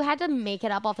 like, if you had to make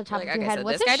it up off the top Like, of your okay, head, so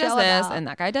what's this guy the show does this about? and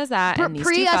that guy does that, and these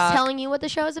Pre two us fuck. telling you what the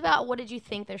show is about, what did you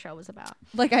think the show was about?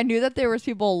 Like I knew that there was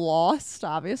people lost,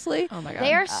 obviously. Oh my god.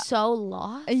 They are so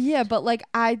lost. Yeah, but like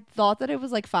I thought that it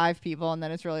was like 5 people, and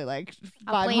then it's really like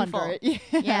A plane full. 500.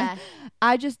 Yeah.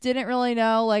 I just didn't really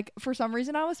know. Like for some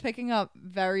reason, I was picking up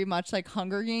very much like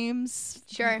Hunger Games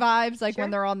Sure. vibes, like Sure.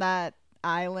 when they're on that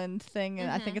island thing,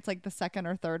 and I think it's like the second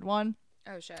or third one.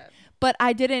 Oh shit. But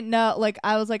I didn't know. Like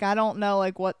I was like, I don't know,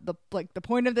 like what the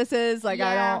point of this is. Like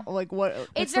I Yeah. don't like what.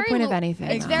 It's the very point of anything?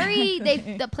 It's very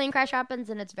the plane crash happens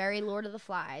and it's very Lord of the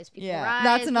Flies. People Yeah, rise,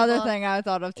 that's another people- thing I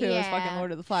thought of too. Is fucking Yeah.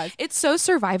 Lord of the Flies. It's so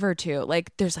Survivor too.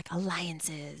 Like there's like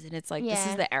alliances, and it's like this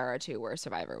Yeah. is the era too where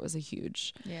Survivor was a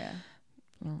huge Yeah,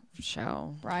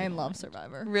 show. Brian loves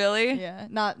Survivor. Really? Yeah,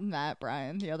 not Matt.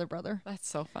 Brian, the other brother. That's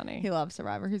so funny. He loves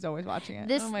Survivor. He's always watching it.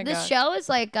 This Oh my this God. show is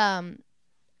like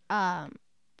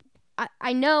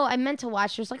I know I meant to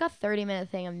watch. There's like a 30-minute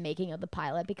thing of making of the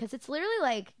pilot because it's literally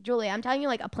like, Julie, I'm telling you,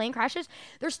 like a plane crashes.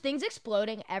 There's things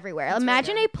exploding everywhere.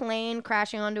 Imagine a plane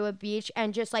crashing onto a beach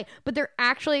and just like, but they're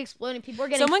actually exploding. People are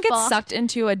getting Someone gets fucked, sucked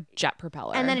into a jet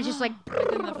propeller, and then it's just like.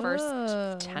 within the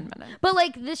first 10 minutes. But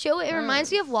like this show, it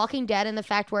reminds me of Walking Dead in the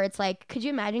fact where it's like, could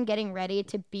you imagine getting ready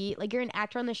to be like you're an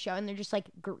actor on the show and they're just like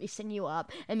greasing you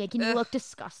up and making you look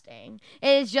disgusting.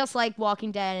 It's just like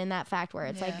Walking Dead in that fact where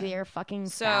it's like you're fucking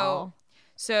foul.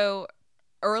 So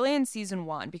early in season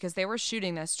 1, because they were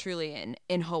shooting this truly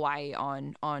in Hawaii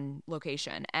on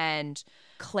location, and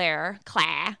Claire,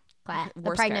 The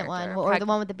worst pregnant character. one, or the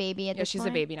one with the baby at yeah, this she's a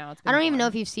point? baby now. It's I been don't even know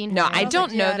born. if you've seen her. No, I don't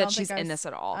think- know yeah, I that don't she's think in I this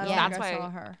at all. I don't That's think I why saw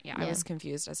her. Yeah, Yeah. I was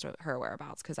confused as to her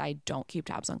whereabouts because I don't keep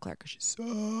tabs on Claire because she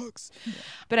sucks.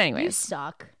 But anyways, You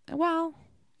suck. well,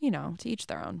 you know, to each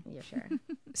their own. Yeah, sure.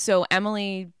 So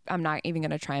Emily, I'm not even going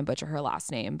to try and butcher her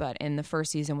last name, but in the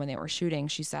first season when they were shooting,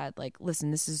 she said, like, listen,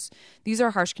 these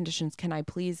are harsh conditions. Can I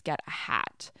please get a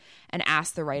hat? And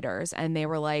ask the writers. And they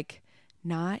were like,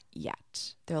 not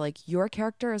yet. They're like, your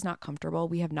character is not comfortable.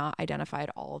 We have not identified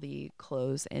all the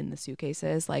clothes in the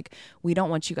suitcases. Like, we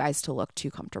don't want you guys to look too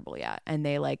comfortable yet. And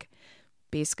they like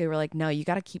basically were like, no, you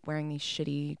got to keep wearing these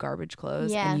shitty garbage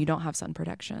clothes Yeah. and you don't have sun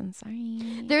protection.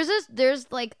 Sorry. There's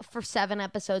like for 7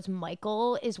 episodes,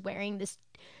 Michael is wearing this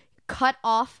cut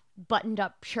off buttoned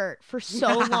up shirt for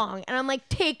so long, and I'm like,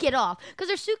 take it off, because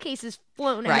their suitcases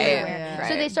flown Right, everywhere. yeah.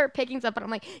 So they right. start picking stuff, and I'm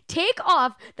like, take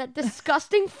off that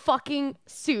disgusting fucking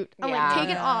suit. I'm like, take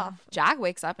it off. Jack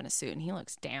wakes up in a suit and he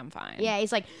looks damn fine. Yeah,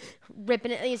 he's like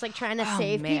ripping it. He's like trying to Oh,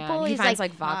 save man. people. He He's finds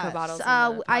like, like vodka Nice. bottles. in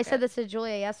the I pocket. said this to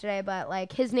Julia yesterday, but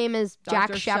like his name is Jack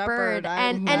Dr. Shepard, Shepard, I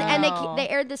and know. they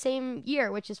aired the same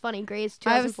year, which is funny. Grace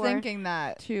I was 2004. thinking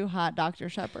that 2 hot Dr.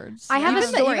 Shepherds. I have a even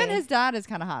story. Even his dad is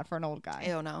kind of hot for an old guy. I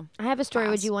don't know. I have a story.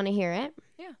 Would Pass. you want to hear it?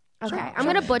 Yeah. Okay, Sure. I'm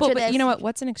gonna butcher But this. you know what?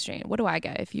 What's an exchange? What do I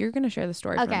get if you're gonna share the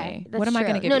story for me? That's What am I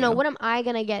gonna true. give you? No, what am I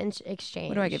gonna get in exchange?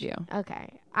 What do I give you?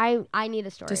 Okay, I need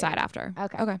a story. Decide after.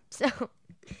 Okay.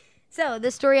 So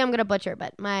this story I'm gonna butcher,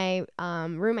 but my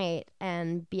roommate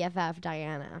and BFF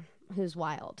Diana, who's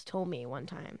wild, told me one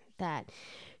time that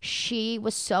she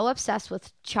was so obsessed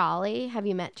with Charlie. Have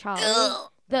you met Charlie?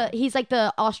 He's like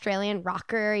the Australian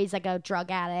rocker. He's like a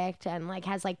drug addict and like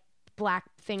has like black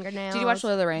fingernails. Did you watch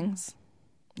Lord of the Rings?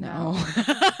 No.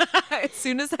 As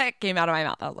soon as that came out of my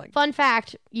mouth, I was like, Fun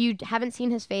fact, you haven't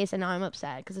seen his face, and now I'm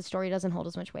upset because the story doesn't hold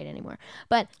as much weight anymore.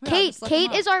 But Yeah, Kate just look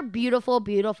him is up. our beautiful,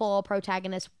 beautiful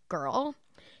protagonist girl.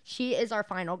 She is our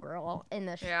final girl in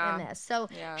this. Yeah. In this, so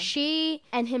Yeah. she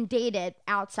and him dated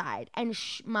outside, and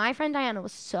my friend Diana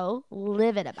was so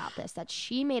livid about this that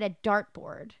she made a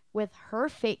dartboard with her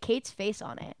Kate's face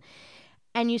on it,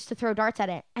 and used to throw darts at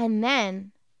it, and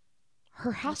then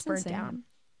her house burnt insane. down.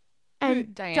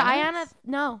 And Diana's?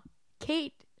 no,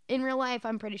 Kate. In real life,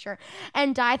 I'm pretty sure.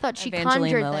 And Di thought she Evangeline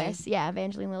conjured Lilly. this. Yeah,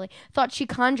 Evangeline Lilly. Thought she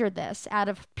conjured this out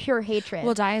of pure hatred.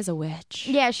 Well, Di is a witch.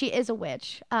 Yeah, she is a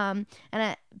witch.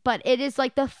 But it is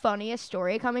like the funniest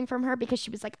story coming from her because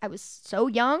she was like, I was so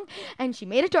young, and she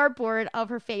made a dartboard of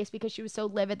her face because she was so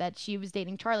livid that she was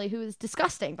dating Charlie, who is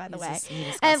disgusting, by the way,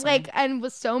 and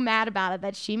was so mad about it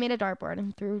that she made a dartboard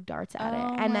and threw darts at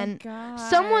it, and then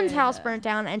someone's house burnt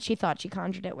down, and she thought she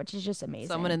conjured it, which is just amazing.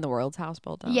 Someone in the world's house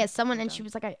built down. Yeah, someone, and she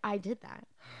was like, I did that.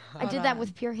 I did that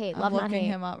with pure hate. I'm Love, not looking hate.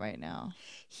 him up right now.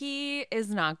 He is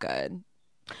not good.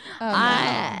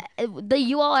 The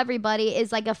You All Everybody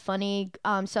is like a funny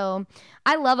so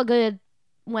I love a good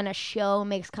when a show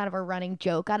makes kind of a running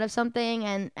joke out of something,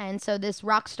 and so this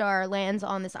rock star lands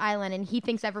on this island and he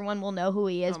thinks everyone will know who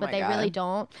he is, Oh but my they God. really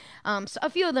don't. So a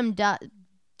few of them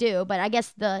do, but I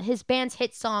guess his band's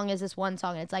hit song is this one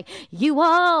song, and it's like You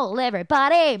All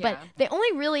Everybody, but Yeah. they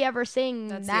only really ever sing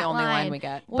That's that the only line we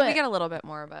get. Well, we but- get a little bit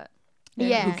more, but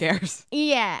Yeah. who cares?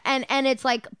 Yeah, and it's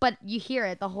like, but you hear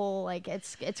it the whole like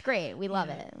it's great. We love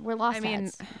it. We're lost. I mean,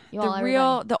 heads. You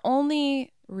all, the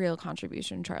only real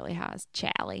contribution Charlie has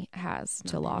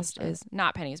to Lost is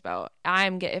not Penny's boat.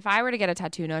 If I were to get a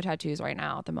tattoo, no tattoos right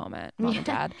now at the moment, mom and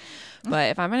dad.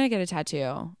 But if I'm gonna get a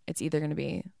tattoo, it's either gonna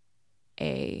be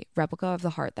a replica of the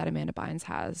heart that Amanda Bynes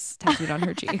has tattooed on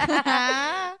her cheek,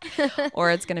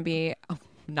 or it's gonna be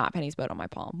not Penny's boat on my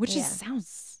palm, which Yeah. just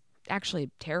sounds actually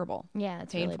terrible. Yeah,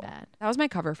 it's Painful. really bad. That was my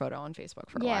cover photo on Facebook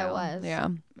for a while. Yeah, it was. Yeah,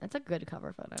 That's a good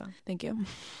cover photo. thank you.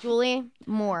 Julie,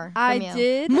 more. I from you.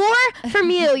 did. More from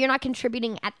you. You're not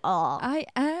contributing at all. I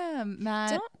am,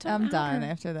 Matt. Don't I'm out done her.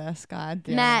 after this. God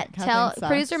damn Matt, it. Kathleen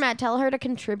producer sucks. Matt, tell her to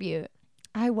contribute.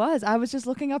 I was just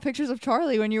looking up pictures of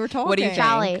Charlie when you were talking. What do you think?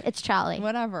 Charlie. It's Charlie.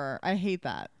 Whatever. I hate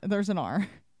that. There's an R.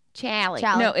 Charlie.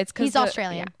 No, it's because he's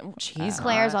Australian. He's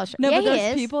Claire's not. Australian. No, Yeah, but he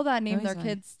there's is. people that name No, their he's not.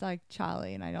 kids like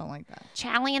Charlie, and I don't like that.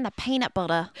 Charlie and the peanut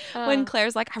butter. When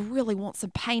Claire's like, I really want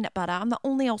some peanut butter. I'm the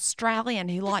only Australian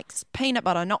who likes peanut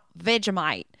butter, not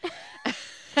Vegemite.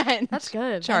 And That's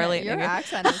good. Charlie. Your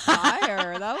accent is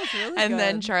fire. That was really and good.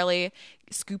 then Charlie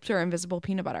scoops her invisible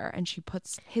peanut butter and she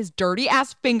puts his dirty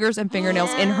ass fingers and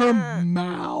fingernails in her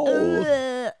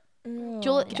mouth.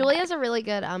 Julia's a really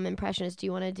good impressionist. Do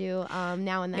you want to do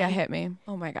now and then? Yeah, hit me.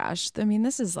 Oh my gosh. I mean,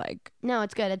 this is like No,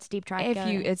 it's good. It's deep track.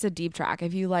 it's a deep track.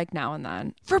 If you like now and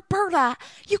then. Roberta,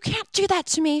 you can't do that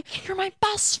to me. You're my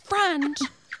best friend.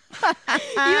 You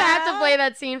have to play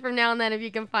that scene from Now and Then if you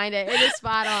can find it. It is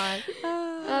spot on.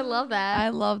 I love that. I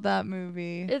love that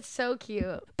movie. It's so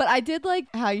cute. But I did like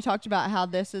how you talked about how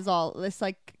this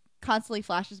like constantly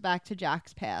flashes back to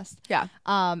Jack's past. Yeah.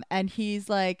 And he's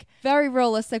like very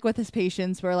realistic with his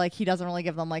patients where like he doesn't really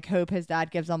give them like hope. His dad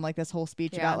gives them like this whole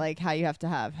speech Yeah. about like how you have to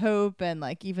have hope and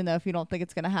like even though if you don't think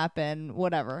it's gonna happen,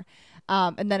 whatever.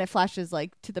 And then it flashes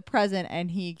like to the present and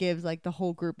he gives like the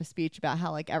whole group a speech about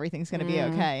how like everything's gonna be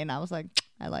okay. And I was like,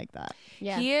 I like that.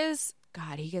 Yeah. He is,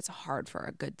 God, he gets hard for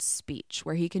a good speech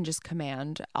where he can just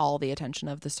command all the attention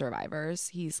of the survivors.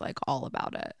 He's like all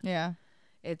about it. Yeah.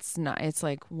 It's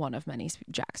like one of many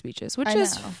Jack speeches, which I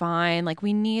is know. fine. Like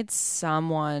we need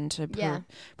someone to Yeah.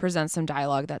 present some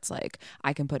dialogue that's like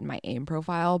I can put in my AIM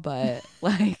profile, but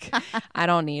like I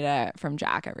don't need it from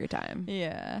Jack every time.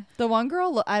 Yeah. The one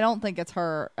girl, I don't think it's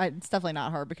her. It's definitely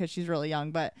not her because she's really young,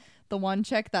 but the one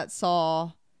chick that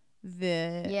saw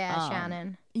the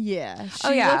Shannon. Yeah. She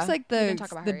Oh, yeah. looks like We didn't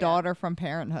talk about the her yet. daughter from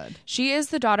Parenthood. She is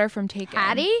the daughter from Taken.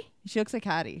 Hattie? She looks like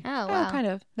Hattie. Oh, Oh, wow. kind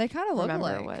of. They kind of look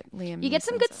Remember alike. what Liam You get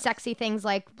some Neeson good said. sexy things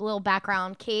like little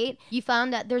background. Kate, you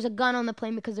found that there's a gun on the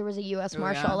plane because there was a U.S.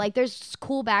 Marshal. yeah. Like there's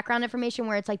cool background information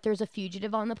where it's like there's a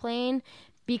fugitive on the plane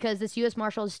because this U.S.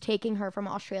 Marshal is taking her from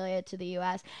Australia to the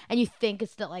U.S. and you think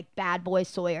it's the like bad boy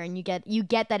Sawyer and you get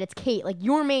that it's Kate. Like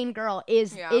your main girl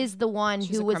is the one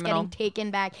She's who a was criminal. getting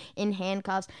taken back in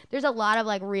handcuffs. There's a lot of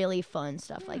like really fun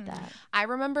stuff like that. I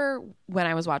remember when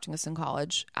I was watching this in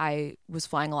college, I was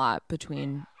flying a lot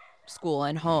between school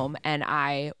and home, and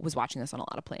I was watching this on a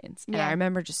lot of planes. And Yeah. I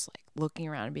remember just like looking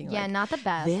around and being Yeah, like, not the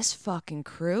best. this fucking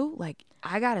crew, like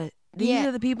these Yeah.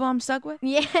 are the people I'm stuck with.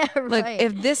 Yeah, right. Like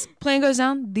if this plane goes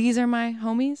down, these are my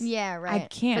homies. yeah, right.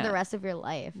 can't. For the rest of your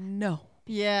life. No.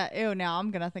 Yeah. Ew. Now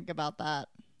I'm gonna think about that.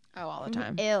 Oh, all the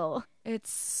time. Ew.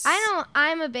 It's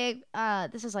I'm a big,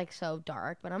 this is like so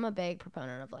dark, but I'm a big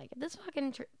proponent of like, if this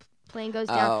fucking plane goes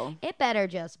down, it better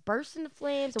just burst into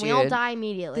flames and we all Dude, die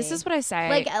immediately. This is what I say.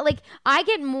 Like I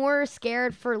get more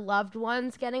scared for loved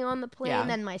ones getting on the plane Yeah.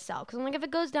 than myself. Because I'm like, if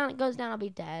it goes down, it goes down. I'll be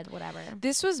dead. Whatever.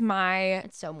 this was my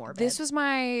It's so morbid. This was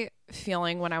my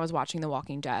feeling when I was watching The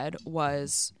Walking Dead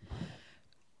was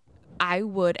I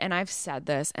would, and I've said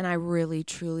this, and I really,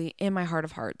 truly, in my heart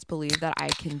of hearts, believe that I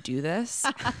can do this,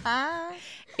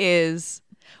 is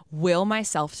will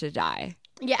myself to die.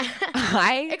 Yeah.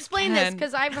 Explain this,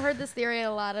 because I've heard this theory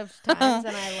a lot of times,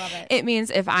 and I love it. It means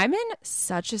if I'm in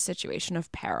such a situation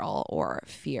of peril or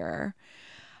fear,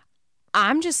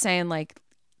 I'm just saying, like,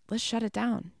 let's shut it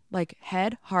down. Like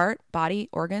head, heart, body,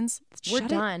 organs. We're shut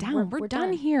done. It down. We're done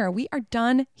done. here. We are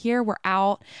done here. We're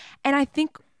out. And I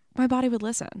think my body would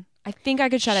listen. I think I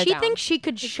could shut it She down. thinks she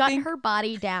could shut her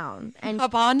body down and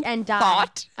Upon and die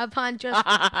thought. upon just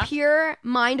pure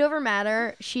mind over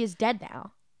matter. She is dead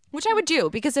now. Which I would do,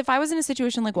 because if I was in a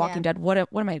situation like Walking Yeah. Dead, what am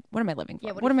I living for?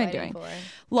 Yeah, what am I are you doing? fighting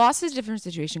for? Lost is a different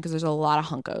situation because there's a lot of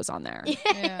hunkos on there.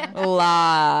 Yeah. A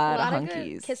lot, A lot of of good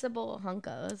hunkies. kissable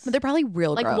hunkos. But they're probably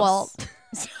real like gross. Walt,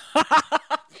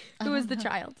 who is the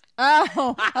child.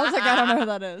 Oh, I was like, I don't know who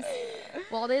that is.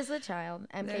 Walt is the child.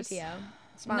 MKTO.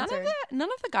 Sponsored. None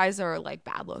of the guys are like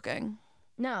bad looking.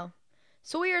 No.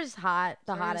 Sawyer's hot.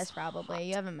 The hottest, probably.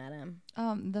 You haven't met him.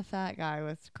 The fat guy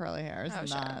with curly hair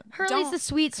is not. Hurley's Don't- the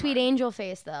sweet, sweet angel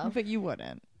face, though. But you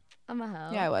wouldn't. I'm a hoe.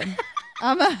 Yeah, I would.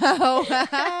 I'm a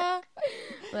hoe.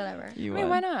 Whatever. You I mean, would.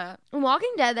 why not? In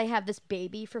Walking Dead, they have this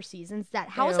baby for seasons.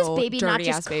 How is this Ew, baby not dirty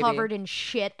just ass baby. covered in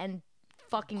shit and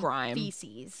fucking Grime.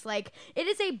 feces? Like, it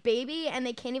is a baby, and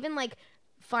they can't even like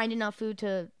find enough food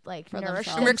to like For nourish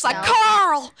themselves. Rick's like, themselves.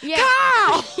 Carl! Yeah.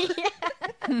 Carl!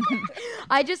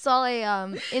 I just saw a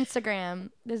Instagram.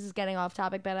 This is getting off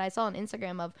topic, but I saw an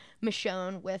Instagram of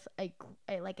Michonne with a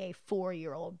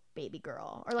 4-year-old baby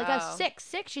girl, or like a Oh. six.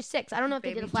 She's 6. I don't know if they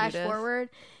did a Baby flash Judith. forward.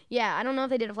 Yeah, I don't know if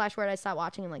they did a flash forward. I stopped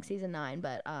watching in like season 9,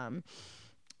 but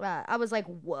I was like,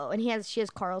 whoa. And she has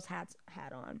Carl's hat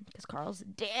on because Carl's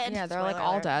dead. Yeah, they're like Spoiler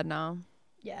all alert. dead now.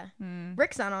 Yeah,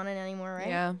 Rick's not on it anymore, right?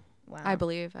 Yeah. Wow. I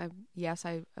believe. I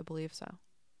believe so.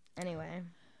 Anyway,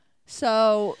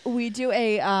 So we do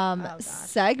a God.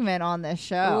 segment on this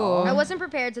show. I wasn't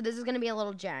prepared, so this is gonna be a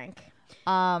little jank.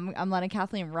 I'm letting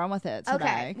Kathleen run with it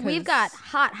today. Okay, we've got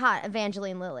hot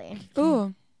Evangeline Lilly.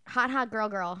 Ooh. Hot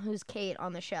girl who's Kate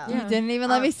on the show. You didn't even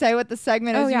let me say what the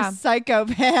segment Oh, is, yeah. you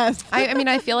psychopath. I mean,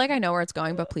 I feel like I know where it's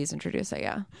going, but please introduce it.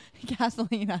 Yeah.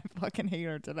 Kathleen, I fucking hate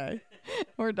her today.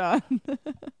 We're done.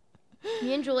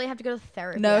 Me and Julie have to go to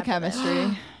therapy. No after this.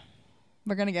 chemistry.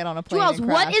 We're gonna get on a plane. Jules, and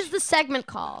what crash. is the segment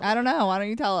called? I don't know. Why don't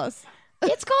you tell us?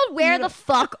 It's called Where the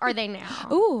Fuck Are They Now?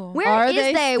 Ooh. Where Are is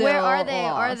they Where still are they?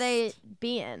 Are lost? they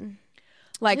being?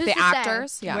 Like Who's the to say?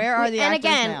 actors. Yeah. Where are the And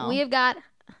actors again, now? we have got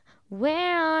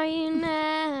Where Are You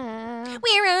Now?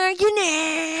 Where are you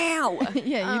now?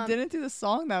 Yeah, you didn't do the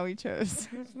song that we chose.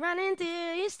 Running through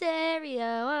your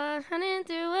stereo, running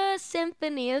through a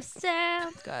symphony of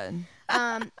sound. Good.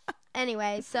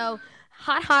 Anyway, so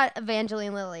hot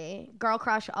Evangeline Lilly, girl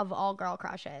crush of all girl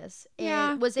crushes.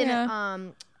 Yeah, was in yeah.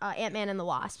 Ant-Man and the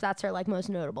Wasp. That's her like most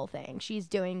notable thing. She's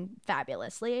doing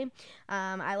fabulously.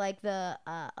 I like the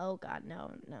oh god,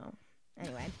 no.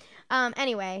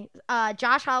 Anyway,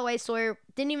 Josh Holloway Sawyer,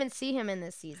 didn't even see him in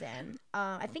this season.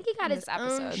 I think he got In his this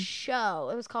own episode. show.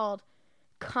 It was called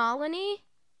Colony.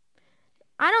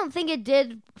 I don't think it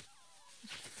did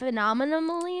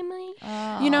phenomenally.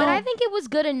 You know, But I think it was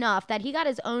good enough that he got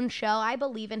his own show. I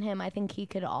believe in him. I think he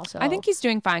could also. I think he's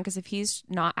doing fine because if he's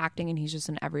not acting and he's just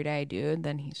an everyday dude,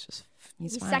 then he's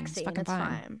he's fine. sexy. He's And fucking it's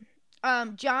fine.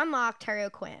 fine. John Locke, Terry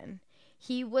O'Quinn.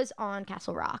 He was on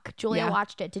Castle Rock. Julia Yeah.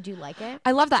 watched it. Did you like it?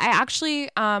 I love that. I actually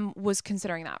was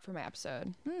considering that for my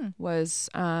episode. Was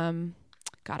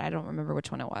God, I don't remember which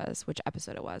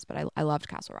episode it was, but I loved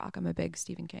Castle Rock. I'm a big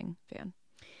Stephen King fan.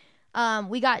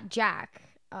 We got Jack,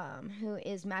 who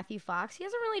is Matthew Fox. He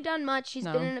hasn't really done much. He's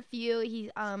No. been in a few.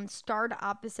 He starred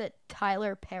opposite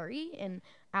Tyler Perry in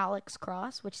Alex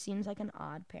Cross, which seems like an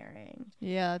odd pairing.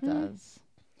 Yeah, it does.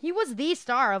 He was the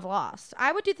star of Lost.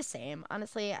 I would do the same,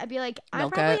 honestly. I'd be like,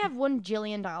 Milk I probably it. have $1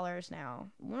 jillion now.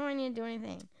 What do I need to do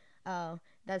anything? Oh,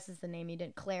 this is the name you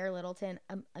did. Claire Littleton.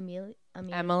 Emily.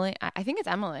 Emily, I think it's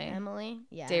Emily. Emily?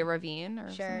 Yeah. Day Ravine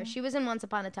or Sure. something. She was in Once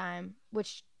Upon a Time,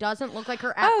 which doesn't look like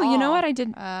her at all. Oh, you know what? I did.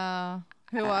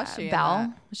 Who was she? in Belle.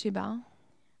 that? Was she Belle?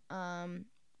 Um,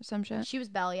 Or some shit? she was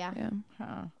Belle, yeah. Yeah.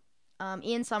 Huh.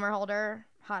 Ian Somerhalder,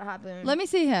 hot boon. Let me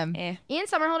see him. Eh. Ian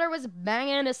Somerhalder was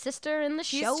banging his sister in the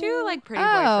She's show. too like pretty boy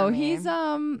Oh, for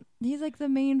me. he's like the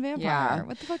main vampire. Yeah.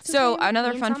 What the fuck's his So name?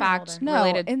 another Ian fun fact Somerhalder. no,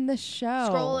 related. in the show.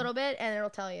 Scroll a little bit and it'll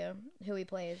tell you who he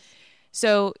plays.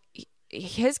 So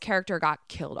his character got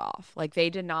killed off. Like, they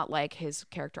did not like his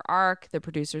character arc. The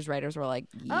producers, writers were like,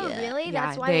 Oh, yeah. really? Yeah,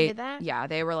 That's why they did that? Yeah,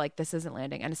 they were like, this isn't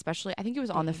landing. And especially, I think he was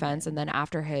on the fence. And then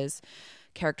after his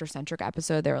character-centric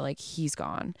episode, they were like, he's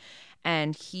gone.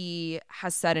 And he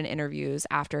has said in interviews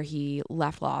after he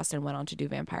left Lost and went on to do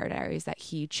Vampire Diaries that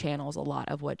he channels a lot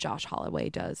of what Josh Holloway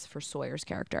does for Sawyer's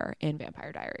character in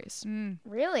Vampire Diaries.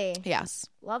 Really? Yes.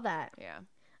 Love that. Yeah.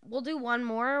 We'll do one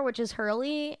more, which is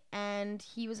Hurley, and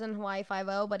he was in Hawaii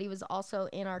Five-0, but he was also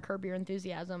in our Curb Your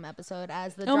Enthusiasm episode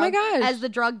as the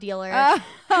drug dealer, who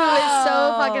is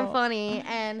so fucking funny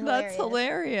and hilarious. That's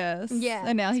hilarious. Yeah.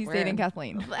 And now he's weird. dating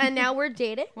Kathleen. And now we're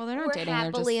dating. Well, they're not we're dating, they're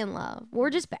happily just- in love.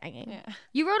 We're just banging. Yeah.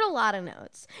 You wrote a lot of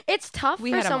notes. It's tough We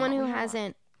for had 'em someone all. who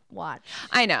hasn't watched.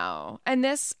 I know. And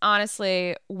this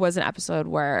honestly was an episode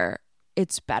where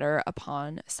it's better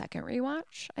upon second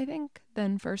rewatch, I think,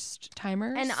 than first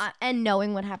timers. And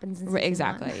knowing what happens in season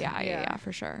Exactly. one. Yeah,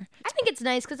 for sure. I think it's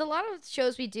nice because a lot of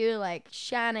shows we do, like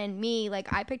Shannon, me,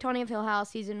 like I picked Haunting of Hill House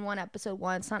season 1, episode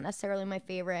 1. It's not necessarily my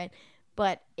favorite,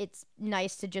 but it's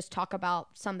nice to just talk about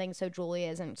something so Julie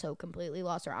isn't so completely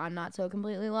lost, or I'm not so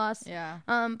completely lost. Yeah.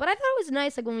 But I thought it was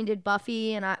nice, like when we did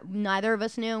Buffy, and neither of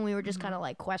us knew, and we were just Mm-hmm. kind of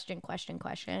like question.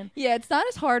 Yeah, it's not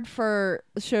as hard for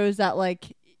shows that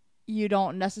like you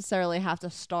don't necessarily have to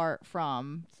start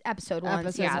from Episode 1.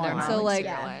 Episode season Yeah, they're one. not So, like,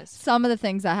 serialized. some of the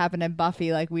things that happened in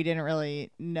Buffy, like we didn't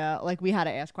really know. Like we had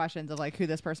to ask questions of like who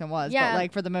this person was. Yeah. But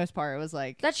like for the most part, it was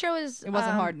like That show is. It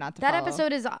wasn't hard not to That follow.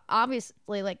 episode is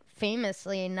obviously, like,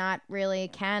 famously not really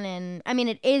canon. I mean,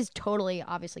 it is totally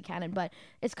obviously canon, but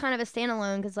it's kind of a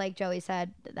standalone because, like Joey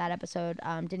said, that episode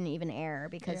didn't even air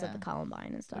because of Yeah. the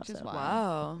Columbine and stuff. Which is so. wild.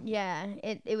 Wow. Yeah,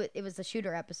 it was the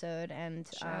shooter episode, and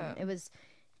it was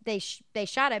they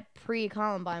shot it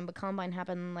pre-Columbine, but Columbine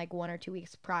happened like 1 or 2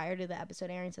 weeks prior to the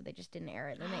episode airing, so they just didn't air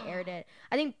it. And they aired it.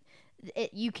 I think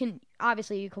you can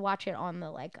watch it on the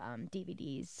like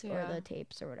DVDs or the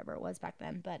tapes or whatever it was back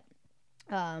then, but.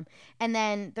 And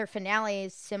then their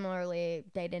finales, similarly,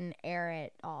 they didn't air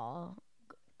it all.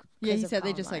 yeah, he 'cause of said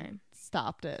they just like Columbine.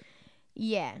 stopped it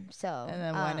Yeah, so and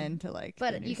then went into like. the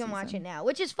but new you can watch it season. now,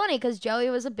 which is funny because Joey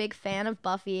was a big fan of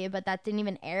Buffy, but that didn't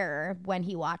even air when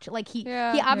he watched it. Like he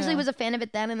obviously Yeah. was a fan of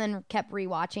it then, and then kept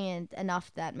rewatching it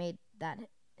enough that made that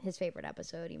his favorite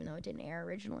episode, even though it didn't air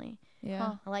originally.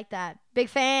 Yeah. I like that. Big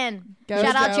fan. Go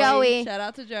Shout out Joey. Shout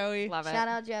out to Joey. Love it. Shout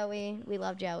out Joey. We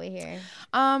love Joey here.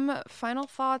 Final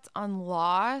thoughts on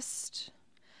Lost.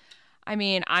 I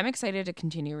mean, I'm excited to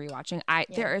continue rewatching.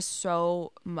 There is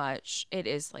so much. It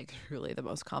is like really the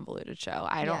most convoluted show.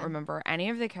 I don't remember any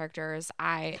of the characters.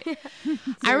 I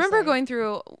remember going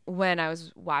through when I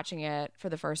was watching it for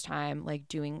the first time, like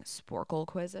doing Sporkle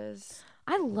quizzes.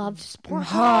 I loved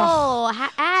Sporkle.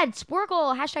 Ad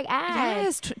Sporkle. Hashtag ad.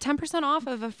 Yes, 10% off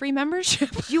of a free membership.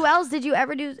 Jewels, did you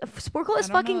ever do Sporkle? Is I don't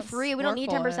know fucking what free. We don't need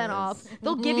 10% Sporkle off. is.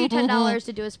 They'll give you $10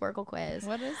 to do a Sporkle quiz.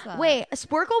 What is that? Wait,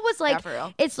 Sporkle was like, Yeah, for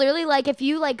real. it's literally like if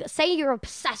you like say you're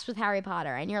obsessed with Harry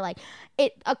Potter and you're like,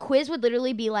 a quiz would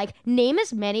literally be like, name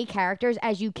as many characters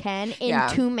as you can in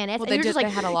 2 minutes. Well, and you're just like,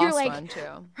 they had a you're Lost like, one too.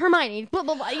 Hermione, blah,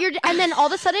 blah, blah. And then all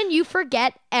of a sudden you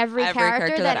forget every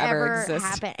character that ever exists.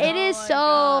 happened. It is my so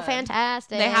God.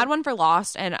 fantastic. They had one for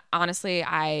Lost, and honestly,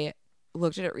 I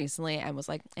looked at it recently and was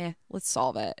like, let's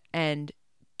solve it. And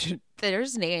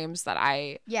there's names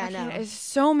that no.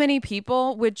 so many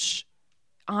people, which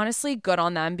honestly, good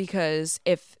on them, because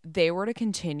if they were to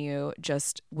continue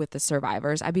just with the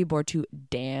survivors, I'd be bored to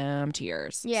damn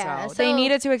tears. Yeah, So they so-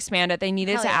 needed to expand it. They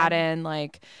needed Hell to yeah. add in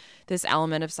like this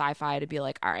element of sci-fi to be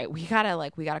like, all right, we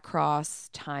gotta cross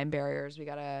time barriers. We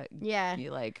gotta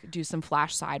do some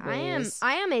flash sideways.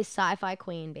 I am a sci-fi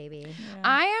queen, baby.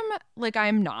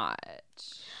 I'm not.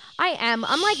 I am.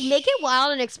 I'm like, make it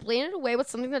wild and explain it away with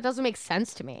something that doesn't make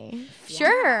sense to me.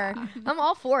 Sure. I'm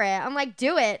all for it. I'm like,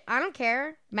 do it. I don't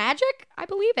care. Magic? I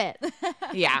believe it.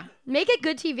 Yeah. Make it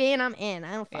good TV and I'm in.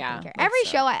 I don't fucking care. that's Every it.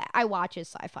 show I watch is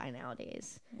sci-fi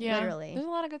nowadays. Literally. There's a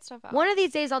lot of good stuff out. One of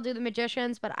these days I'll do The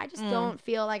Magicians, but I just don't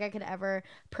feel like I could ever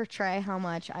portray how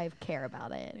much I care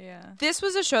about it. Yeah. This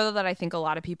was a show that I think a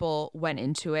lot of people went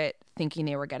into it thinking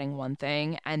they were getting one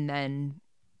thing and then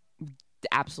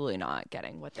absolutely not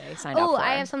getting what they signed up Oh, for.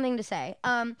 I have something to say.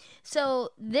 So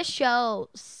this show,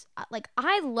 like,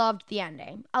 I loved the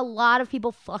ending. A lot of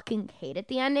people fucking hated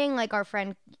the ending. Like our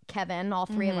friend Kevin, all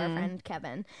three of our friend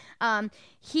Kevin.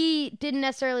 He didn't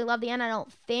necessarily love the end, I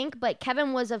don't think, but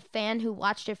Kevin was a fan who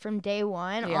watched it from day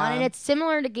one on, and it's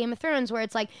similar to Game of Thrones, where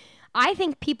it's like, I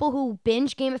think people who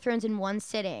binge Game of Thrones in one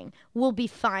sitting will be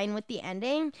fine with the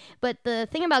ending. But the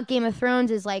thing about Game of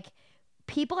Thrones is like,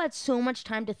 people had so much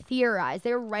time to theorize.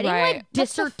 They were writing Right. like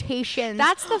dissertations.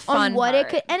 That's the fun on what it part.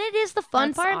 could, and it is the fun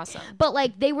That's part. awesome. But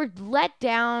like they were let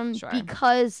down Sure.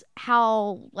 because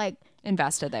how like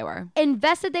Invested they were.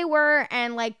 invested they were,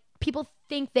 and like people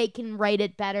think they can write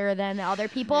it better than other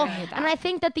people. And I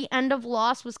think that the end of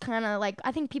Lost was kind of like,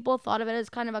 I think people thought of it as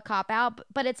kind of a cop out,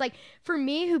 but it's like for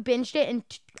me who binged it in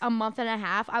a month and a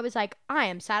half, I was like, I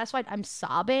am satisfied. I'm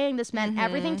sobbing. This meant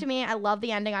everything to me. I love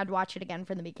the ending. I'd watch it again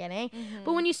from the beginning.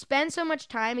 But when you spend so much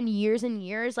time and years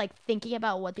like thinking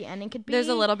about what the ending could be, There's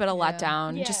a little bit of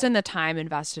letdown Yeah. just in the time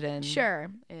invested in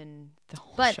in the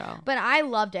whole show. But I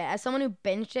loved it. As someone who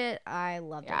binged it, I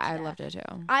loved it. Yeah, I to loved death. it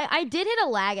too. I did hit a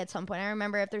lag at some point. I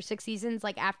remember after 6 seasons,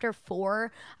 like after 4,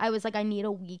 I was like, I need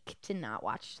a week to not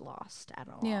watch Lost at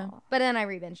all. Yeah. But then I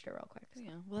re-binged it real quick. Yeah.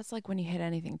 Well, that's like when you hit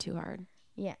anything too hard.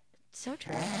 Yeah. So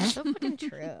true. So fucking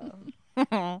true.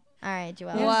 All right,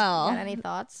 Joelle. Well. Got any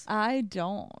thoughts? I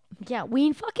don't. Yeah,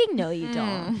 we fucking know you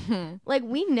don't. Like,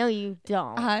 we know you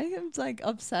don't. I am like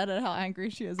upset at how angry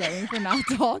she is at me for not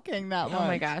talking that much. Oh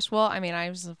my gosh. Well, I mean, I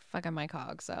was fucking my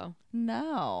cog, so.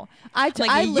 No. Like,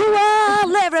 I you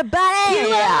all, everybody.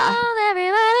 You all,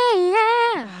 everybody,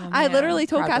 yeah. I man. literally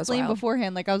told Crowd goes Kathleen wild.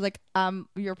 beforehand, like I was like,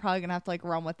 you're probably gonna have to like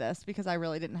run with this because I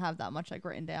really didn't have that much like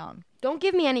written down. Don't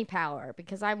give me any power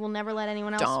because I will never let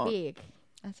anyone else Don't. speak.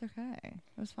 That's okay. It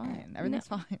was fine. Everything's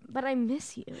fine. But I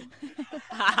miss you.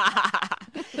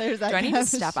 There's that Do I need to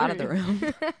step out of the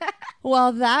chemistry. room?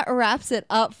 Well, that wraps it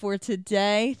up for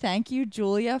today. Thank you,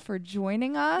 Julia, for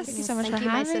joining us. Thank you so much for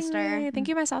having me. Thank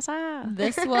you, my salsa.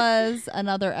 This was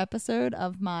another episode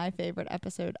of my favorite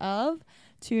episode of.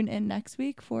 Tune in next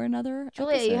week for another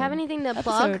Julia, episode. you have anything to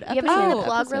plug? Episode, You have anything to episode,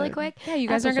 plug really episode. quick? Yeah, you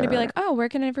guys aren't going to be like, oh, where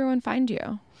can everyone find you?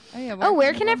 Oh, yeah,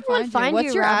 where can everyone find What's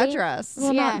you, your Robbie? address?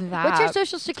 Well, yeah. not What's your that.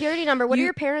 social security number? What are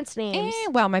your parents' names?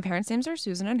 Well, my parents' names are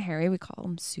Susan and Harry. We call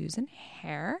them Susan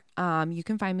Hare. You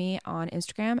can find me on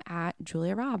Instagram at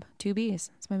Julia Robb, 2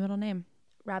 B's. It's my middle name.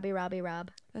 Robbie,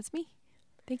 Robb. That's me.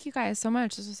 Thank you guys so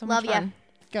much. This was so Love much fun.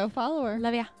 Go follow her.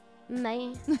 Love ya.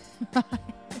 Nice.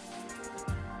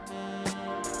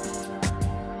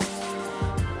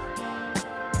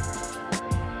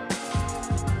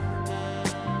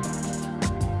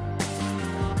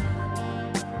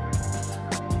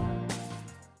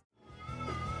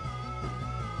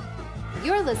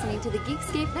 You're listening to the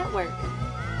Geekscape Network.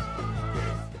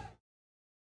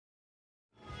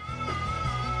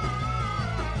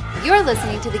 You're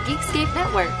listening to the Geekscape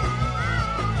Network.